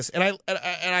look at this and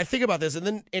I think about this, and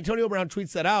then Antonio Brown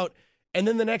tweets that out, and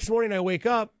then the next morning I wake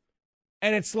up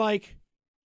and it's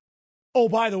oh,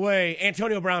 by the way,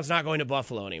 Antonio Brown's not going to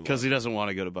Buffalo anymore. Because he doesn't want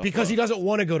to go to Buffalo. Because he doesn't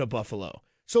want to go to Buffalo.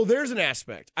 So there's an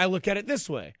aspect. I look at it this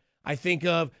way. I think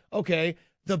of, okay,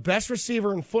 the best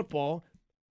receiver in football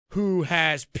who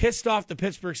has pissed off the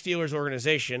Pittsburgh Steelers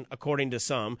organization, according to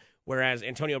some, whereas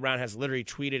Antonio Brown has literally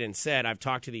tweeted and said, I've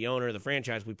talked to the owner of the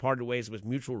franchise, we parted ways with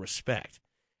mutual respect.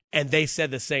 And they said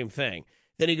the same thing.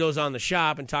 Then he goes on The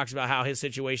Shop and talks about how his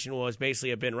situation was basically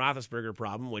a Ben Roethlisberger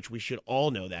problem, which we should all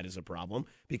know that is a problem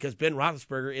because Ben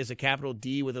Roethlisberger is a capital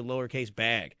D with a lowercase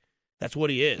bag. That's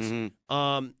what he is.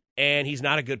 Mm-hmm. And he's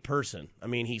not a good person. I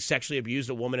mean, he sexually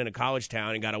abused a woman in a college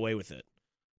town and got away with it.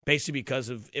 Basically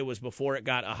because it was before it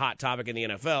got a hot topic in the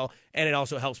NFL, and it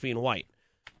also helps being white.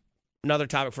 Another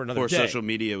topic for another day. Before social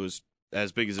media was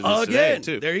as big as it is today,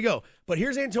 too. There you go. But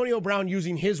here's Antonio Brown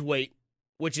using his weight,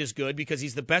 which is good because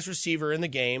he's the best receiver in the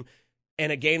game,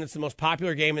 and a game that's the most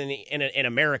popular game in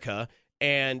America.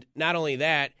 And not only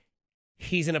that,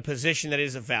 he's in a position that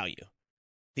is of value.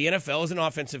 The NFL is an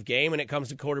offensive game, and it comes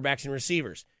to quarterbacks and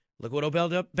receivers. Look what Odell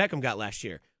Beckham got last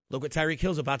year. Look what Tyreek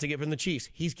Hill's about to get from the Chiefs.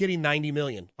 He's getting $90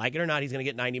 million. Like it or not, he's going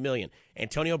to get $90 million.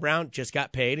 Antonio Brown just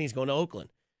got paid, and he's going to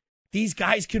Oakland. These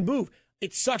guys can move.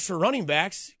 It sucks for running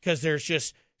backs because there's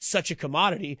just such a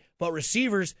commodity, but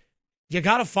receivers, you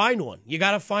got to find one. You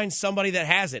got to find somebody that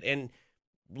has it. And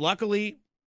luckily,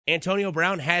 Antonio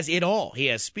Brown has it all. He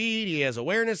has speed, he has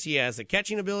awareness, he has the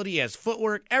catching ability, he has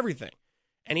footwork, everything.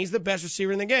 And he's the best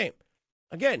receiver in the game.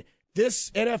 Again, this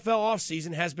NFL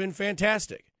offseason has been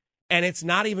fantastic. And it's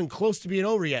not even close to being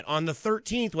over yet. On the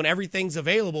 13th, when everything's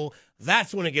available,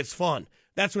 that's when it gets fun.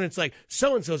 That's when it's like,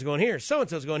 so-and-so's going here,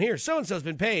 so-and-so's going here, so-and-so's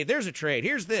been paid, there's a trade,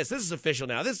 here's this is official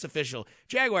now, this is official.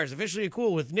 Jaguars officially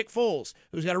cool with Nick Foles,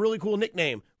 who's got a really cool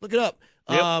nickname. Look it up.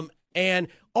 Yep. And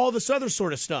all this other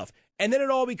sort of stuff. And then it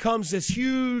all becomes this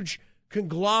huge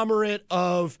conglomerate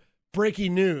of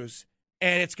breaking news.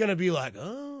 And it's going to be like,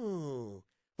 oh.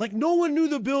 Like no one knew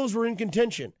the Bills were in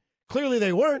contention. Clearly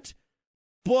they weren't.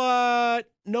 But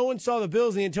no one saw the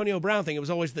Bills and the Antonio Brown thing. It was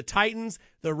always the Titans,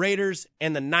 the Raiders,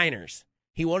 and the Niners.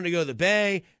 He wanted to go to the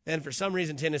Bay. Then for some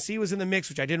reason, Tennessee was in the mix,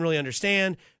 which I didn't really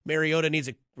understand. Mariota needs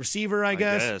a receiver, I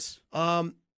guess.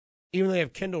 Even though they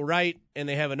have Kendall Wright and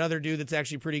they have another dude that's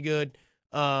actually pretty good.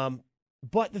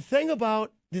 But the thing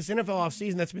about this NFL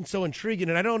offseason that's been so intriguing,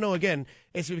 and I don't know, again,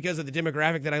 it's because of the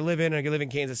demographic that I live in. I live in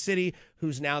Kansas City,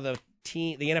 who's now the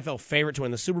NFL favorite to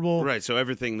win the Super Bowl. Right, so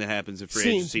everything that happens in free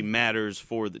agency matters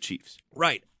for the Chiefs.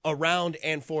 Right, around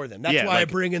and for them. That's why I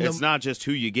bring in them. It's not just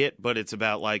who you get, but it's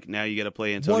about, like, now you got to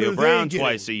play Antonio Brown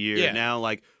twice a year. Yeah. Now,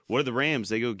 like, what are the Rams?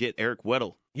 They go get Eric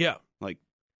Weddle. Yeah. Like,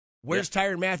 where's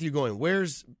Tyrann Mathieu going?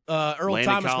 Where's Earl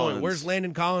Landon Thomas Collins. going? Where's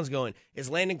Landon Collins going? Is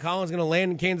Landon Collins going to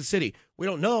land in Kansas City? We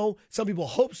don't know. Some people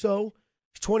hope so.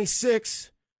 He's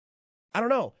 26. I don't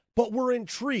know. But we're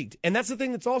intrigued. And that's the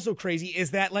thing that's also crazy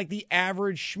is that, like, the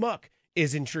average schmuck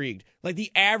is intrigued. Like,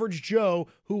 the average Joe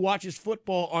who watches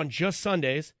football on just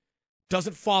Sundays,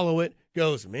 doesn't follow it,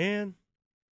 goes, man,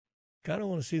 kind of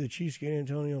want to see the Chiefs get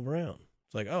Antonio Brown.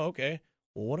 It's like, oh, okay.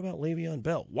 Well, what about Le'Veon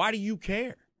Bell? Why do you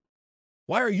care?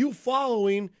 Why are you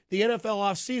following the NFL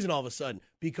offseason all of a sudden?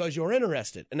 Because you're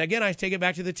interested. And again, I take it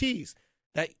back to the tease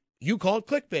that you called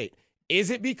clickbait. Is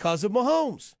it because of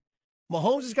Mahomes?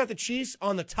 Mahomes has got the Chiefs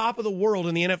on the top of the world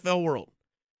in the NFL world.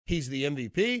 He's the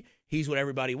MVP. He's what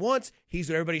everybody wants. He's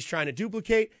what everybody's trying to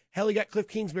duplicate. Hell, he got Cliff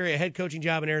Kingsbury a head coaching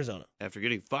job in Arizona. after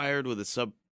getting fired with a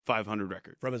sub-500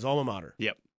 record. From his alma mater.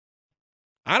 Yep.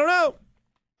 I don't know.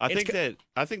 I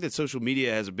think that social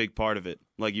media has a big part of it,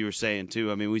 like you were saying,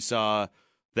 too. I mean, we saw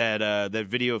that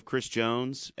video of Chris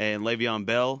Jones and Le'Veon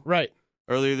Bell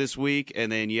earlier this week,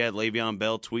 and then you had Le'Veon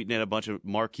Bell tweeting at a bunch of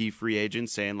marquee free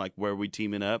agents saying, like, where are we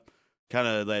teaming up? Kind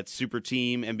of that super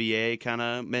team NBA kind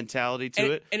of mentality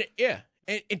to it.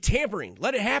 And tampering.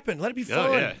 Let it happen. Let it be fun.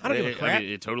 Oh, yeah. I don't give a crap. I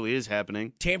mean, it totally is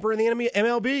happening. Tamper in the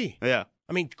MLB. Yeah.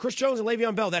 I mean, Chris Jones and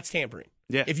Le'Veon Bell, that's tampering.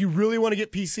 Yeah. If you really want to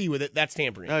get PC with it, that's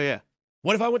tampering. Oh, yeah.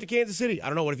 What if I went to Kansas City? I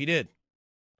don't know. What if you did?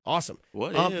 Awesome.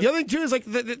 What The other thing, too, is like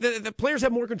the players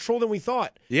have more control than we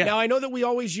thought. Yeah. Now, I know that we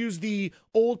always use the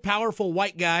old, powerful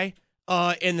white guy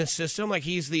in the system, like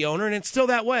he's the owner, and it's still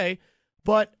that way.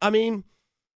 But, I mean,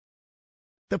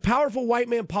 the powerful white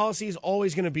man policy is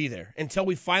always going to be there until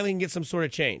we finally can get some sort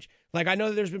of change. Like, I know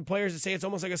that there's been players that say it's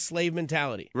almost like a slave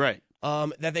mentality. Right.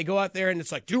 That they go out there and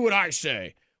it's like, do what I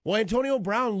say. Well, Antonio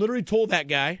Brown literally told that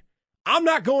guy, I'm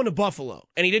not going to Buffalo.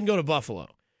 And he didn't go to Buffalo.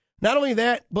 Not only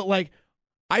that, but like,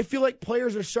 I feel like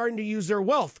players are starting to use their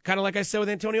wealth, kind of like I said with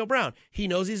Antonio Brown. He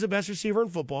knows he's the best receiver in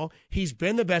football. He's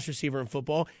been the best receiver in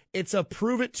football. It's a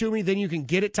prove it to me, then you can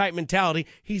get it type mentality.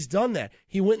 He's done that.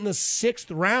 He went in the 6th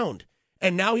round,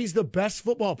 and now he's the best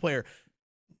football player.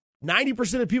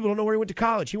 90% of people don't know where he went to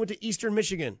college. He went to Eastern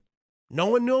Michigan. No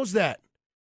one knows that.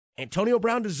 Antonio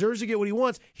Brown deserves to get what he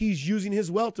wants. He's using his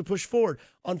wealth to push forward.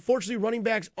 Unfortunately, running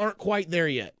backs aren't quite there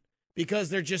yet because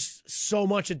they're just so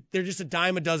much. They're just a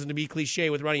dime a dozen, to be cliche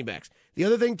with running backs. The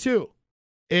other thing, too,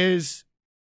 is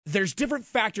there's different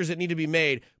factors that need to be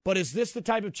made, but is this the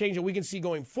type of change that we can see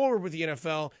going forward with the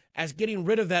NFL as getting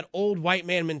rid of that old white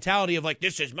man mentality of like,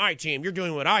 this is my team, you're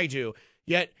doing what I do?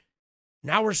 Yet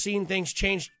now we're seeing things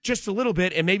change just a little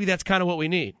bit, and maybe that's kind of what we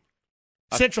need.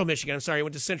 Central Michigan. I'm sorry, I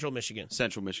went to Central Michigan.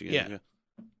 Central Michigan. Yeah.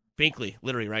 Binkley,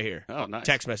 literally right here. Oh, nice.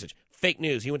 Text message. Fake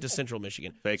news. He went to Central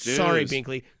Michigan. Fake news. Sorry,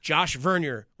 Binkley. Josh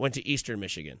Vernier went to Eastern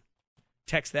Michigan.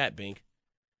 Text that, Bink.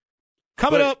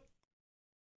 Coming up,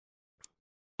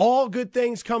 all good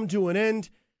things come to an end.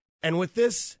 And with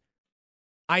this,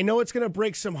 I know it's going to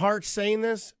break some hearts saying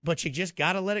this, but you just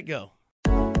got to let it go.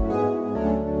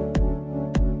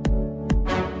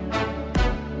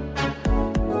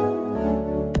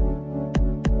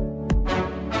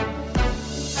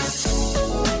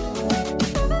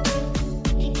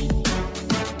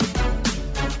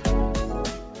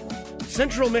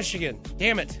 Central Michigan.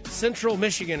 Damn it. Central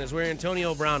Michigan is where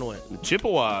Antonio Brown went. The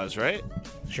Chippewas, right?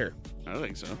 Sure. I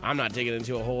think so. I'm not digging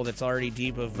into a hole that's already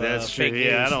deep of That's fake true.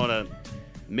 news. Yeah, I don't want to.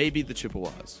 Maybe the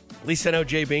Chippewas. At least I know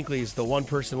Jay Binkley is the one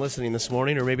person listening this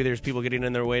morning, or maybe there's people getting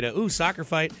in their way to, soccer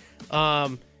fight.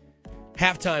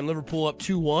 Halftime, Liverpool up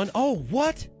 2-1. Oh,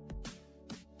 what?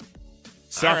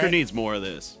 Soccer All right. needs more of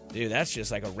this. Dude, that's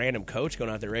just like a random coach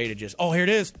going out there ready to just, here it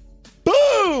is. Boom!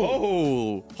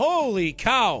 Oh, Holy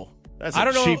cow. that's I a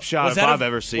don't know, cheap shot was if that I've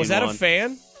ever seen Was that one. a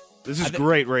fan? This is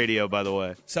great radio, by the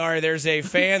way. Sorry, there's a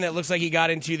fan that looks like he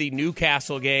got into the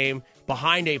Newcastle game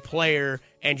behind a player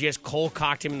and just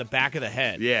cold-cocked him in the back of the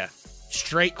head. Yeah.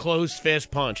 Straight closed fist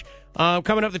punch.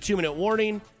 Coming up, the 2-minute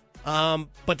warning.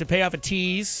 But to pay off a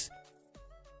tease,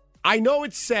 I know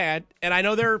it's sad, and I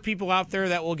know there are people out there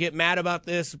that will get mad about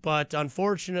this, but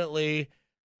unfortunately,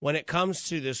 when it comes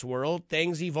to this world,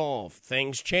 things evolve.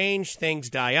 Things change.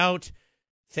 Things die out.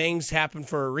 Things happen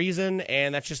for a reason,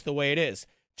 and that's just the way it is.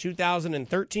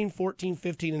 2013, 14,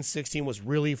 15, and 16 was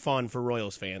really fun for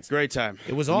Royals fans. Great time.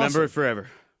 It was Remember awesome. it forever.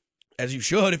 As you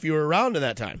should if you were around at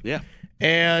that time. Yeah.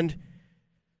 And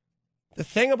the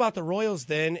thing about the Royals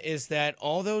then is that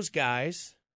all those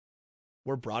guys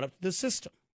were brought up to the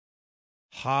system.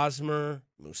 Hosmer,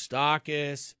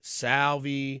 Moustakas,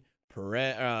 Salvi,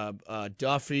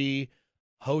 Duffy,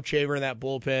 Hochevar in that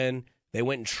bullpen. They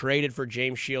went and traded for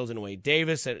James Shields and Wade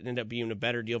Davis. That ended up being a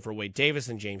better deal for Wade Davis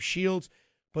than James Shields.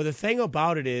 But the thing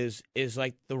about it is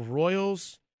like the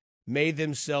Royals made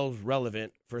themselves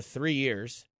relevant for 3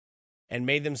 years and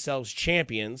made themselves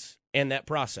champions in that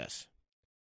process.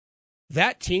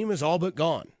 That team is all but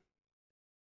gone.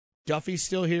 Duffy's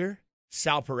still here,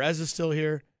 Sal Perez is still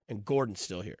here, and Gordon's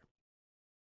still here.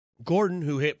 Gordon,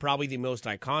 who hit probably the most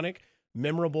iconic,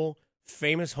 memorable,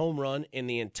 famous home run in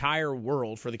the entire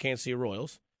world for the Kansas City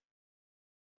Royals.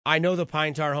 I know the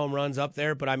Pine Tar home run's up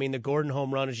there, but I mean the Gordon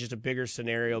home run is just a bigger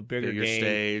scenario, bigger game,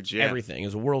 stage, yeah. everything. It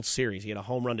was a World Series. He had a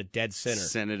home run to dead center.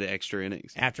 Send it to extra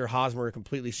innings. After Hosmer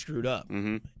completely screwed up.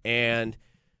 Mm-hmm. And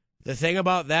the thing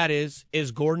about that is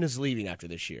Gordon is leaving after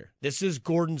this year. This is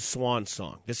Gordon's swan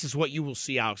song. This is what you will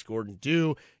see Alex Gordon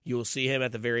do. You will see him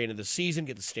at the very end of the season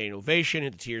get the standing ovation,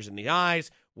 hit the tears in the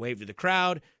eyes, wave to the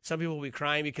crowd. Some people will be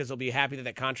crying because they'll be happy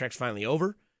that contract's finally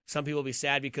over. Some people will be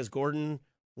sad because Gordon,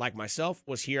 like myself,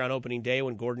 was here on opening day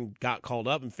when Gordon got called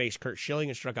up and faced Kurt Schilling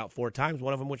and struck out 4 times,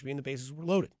 one of them which being the bases were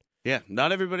loaded. Yeah,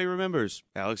 not everybody remembers.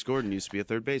 Alex Gordon used to be a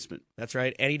third baseman. That's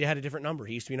right. And he had a different number.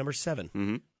 He used to be number 7.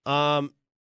 Mm-hmm.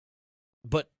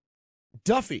 But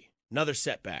Duffy, another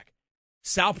setback.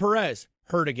 Sal Perez,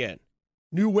 hurt again.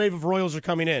 New wave of Royals are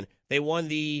coming in. They won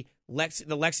the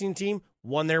Lexington team,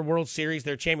 won their World Series,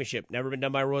 their championship. Never been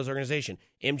done by a Royals organization.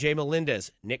 MJ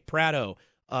Melendez, Nick Pratto,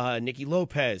 Nicky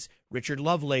Lopez, Richard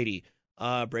Lovelady,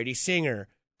 Brady Singer,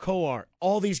 Coar.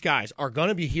 All these guys are going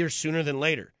to be here sooner than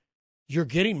later. You're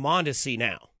getting Mondesi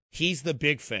now. He's the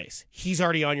big face. He's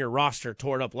already on your roster,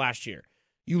 tore it up last year.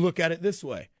 You look at it this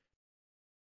way.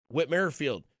 Whit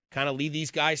Merrifield, kind of lead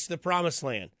these guys to the promised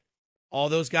land. All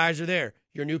those guys are there.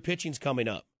 Your new pitching's coming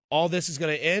up. All this is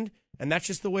going to end, and that's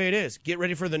just the way it is. Get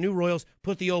ready for the new Royals.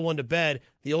 Put the old one to bed.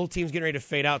 The old team's getting ready to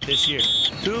fade out this year.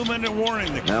 2-minute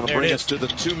warning. That'll There it bring is. us to the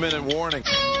 2-minute warning.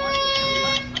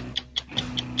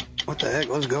 What the heck?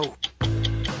 Let's go.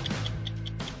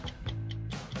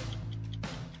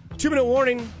 2-minute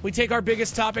warning. We take our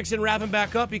biggest topics and wrap them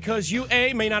back up because you,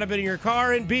 A, may not have been in your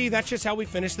car, and B, that's just how we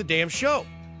finish the damn show.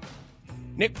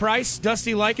 Nick Price,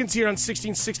 Dusty Likens here on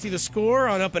 1660 The Score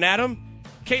on Up and Adam.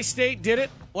 K-State did it.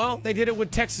 Well, they did it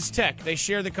with Texas Tech. They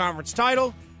share the conference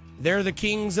title. They're the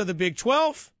kings of the Big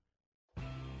 12.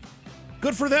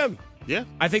 Good for them. Yeah.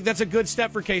 I think that's a good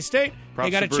step for K-State. Props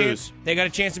They got to a Bruce. chance. They got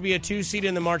a chance to be a 2 seed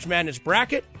in the March Madness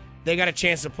bracket. They got a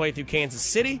chance to play through Kansas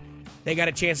City. They got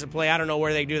a chance to play. I don't know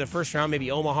where they do the first round,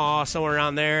 maybe Omaha, somewhere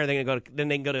around there. Then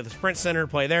they can go to the Sprint Center,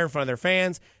 play there in front of their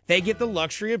fans. They get the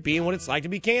luxury of being what it's like to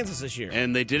be Kansas this year.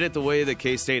 And they did it the way that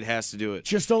K-State has to do it.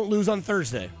 Just don't lose on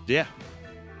Thursday. Yeah.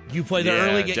 You play the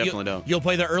early game. Definitely don't. You'll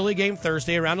play the early game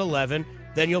Thursday around 11.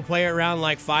 Then you'll play it around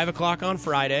like 5 o'clock on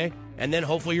Friday. And then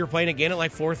hopefully you're playing again at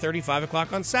like 4:30, 5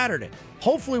 o'clock on Saturday.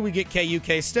 Hopefully we get KU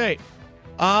K-State.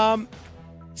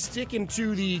 Sticking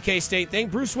to the K-State thing,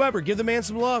 Bruce Weber, give the man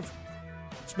some love.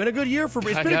 It's been a good year for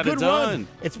Bruce. It's been a good run.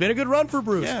 It's been a good run for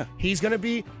Bruce. Yeah. He's going to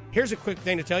be, here's a quick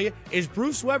thing to tell you. Is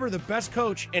Bruce Weber the best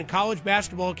coach in college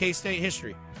basketball K-State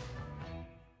history?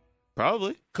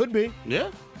 Probably. Could be.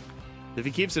 Yeah. If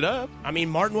he keeps it up. I mean,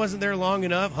 Martin wasn't there long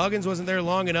enough. Huggins wasn't there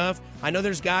long enough. I know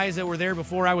there's guys that were there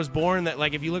before I was born that,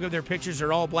 like, if you look at their pictures,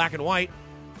 they're all black and white.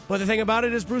 But the thing about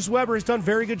it is Bruce Weber has done a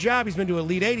very good job. He's been to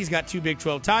Elite Eight. He's got 2 Big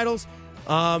 12 titles.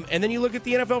 And then you look at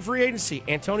the NFL free agency.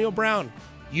 Antonio Brown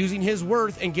using his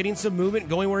worth and getting some movement,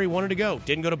 going where he wanted to go.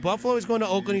 Didn't go to Buffalo. He's going to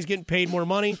Oakland. He's getting paid more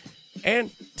money. And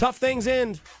tough things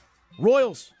end.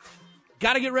 Royals,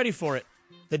 got to get ready for it.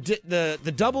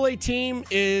 The Double-A team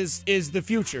is the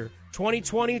future.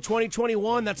 2020,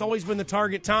 2021, that's always been the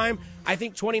target time. I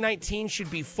think 2019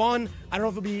 should be fun. I don't know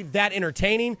if it'll be that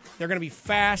entertaining. They're going to be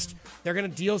fast. They're going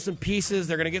to deal some pieces.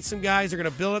 They're going to get some guys. They're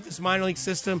going to build up this minor league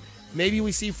system. Maybe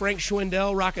we see Frank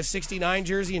Schwindel rock a 69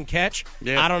 jersey and catch.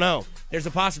 Yeah. I don't know. There's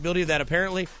a possibility of that,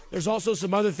 apparently. There's also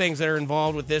some other things that are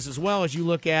involved with this as well, as you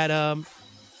look at,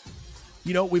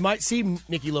 we might see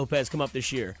Nicky Lopez come up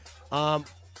this year. We're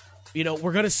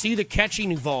going to see the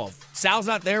catching evolve. Sal's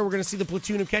not there. We're going to see the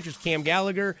platoon of catchers. Cam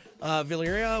Gallagher,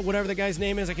 Villarreal, whatever the guy's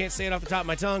name is. I can't say it off the top of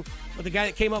my tongue. But the guy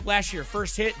that came up last year,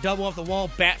 first hit, double off the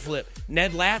wall, bat flip.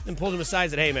 Ned laughed and pulled him aside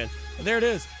and said, hey, man. And there it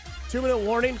is. 2-minute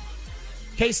warning.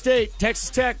 K-State, Texas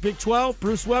Tech, Big 12,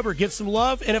 Bruce Weber gets some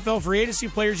love. NFL free agency,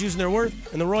 players using their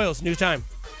worth. And the Royals, new time.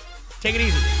 Take it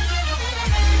easy.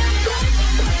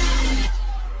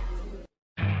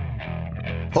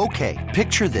 Okay,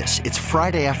 picture this. It's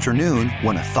Friday afternoon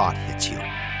when a thought hits you.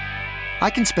 I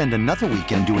can spend another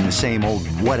weekend doing the same old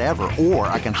whatever, or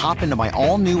I can hop into my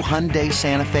all-new Hyundai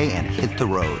Santa Fe and hit the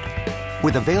road.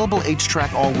 With available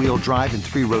H-Track all-wheel drive and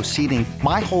 3-row seating,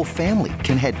 my whole family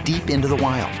can head deep into the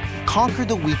wild. Conquer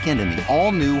the weekend in the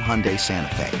all-new Hyundai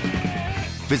Santa Fe.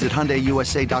 Visit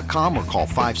HyundaiUSA.com or call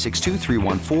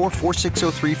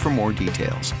 562-314-4603 for more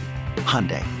details.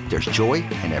 Hyundai, there's joy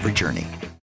in every journey.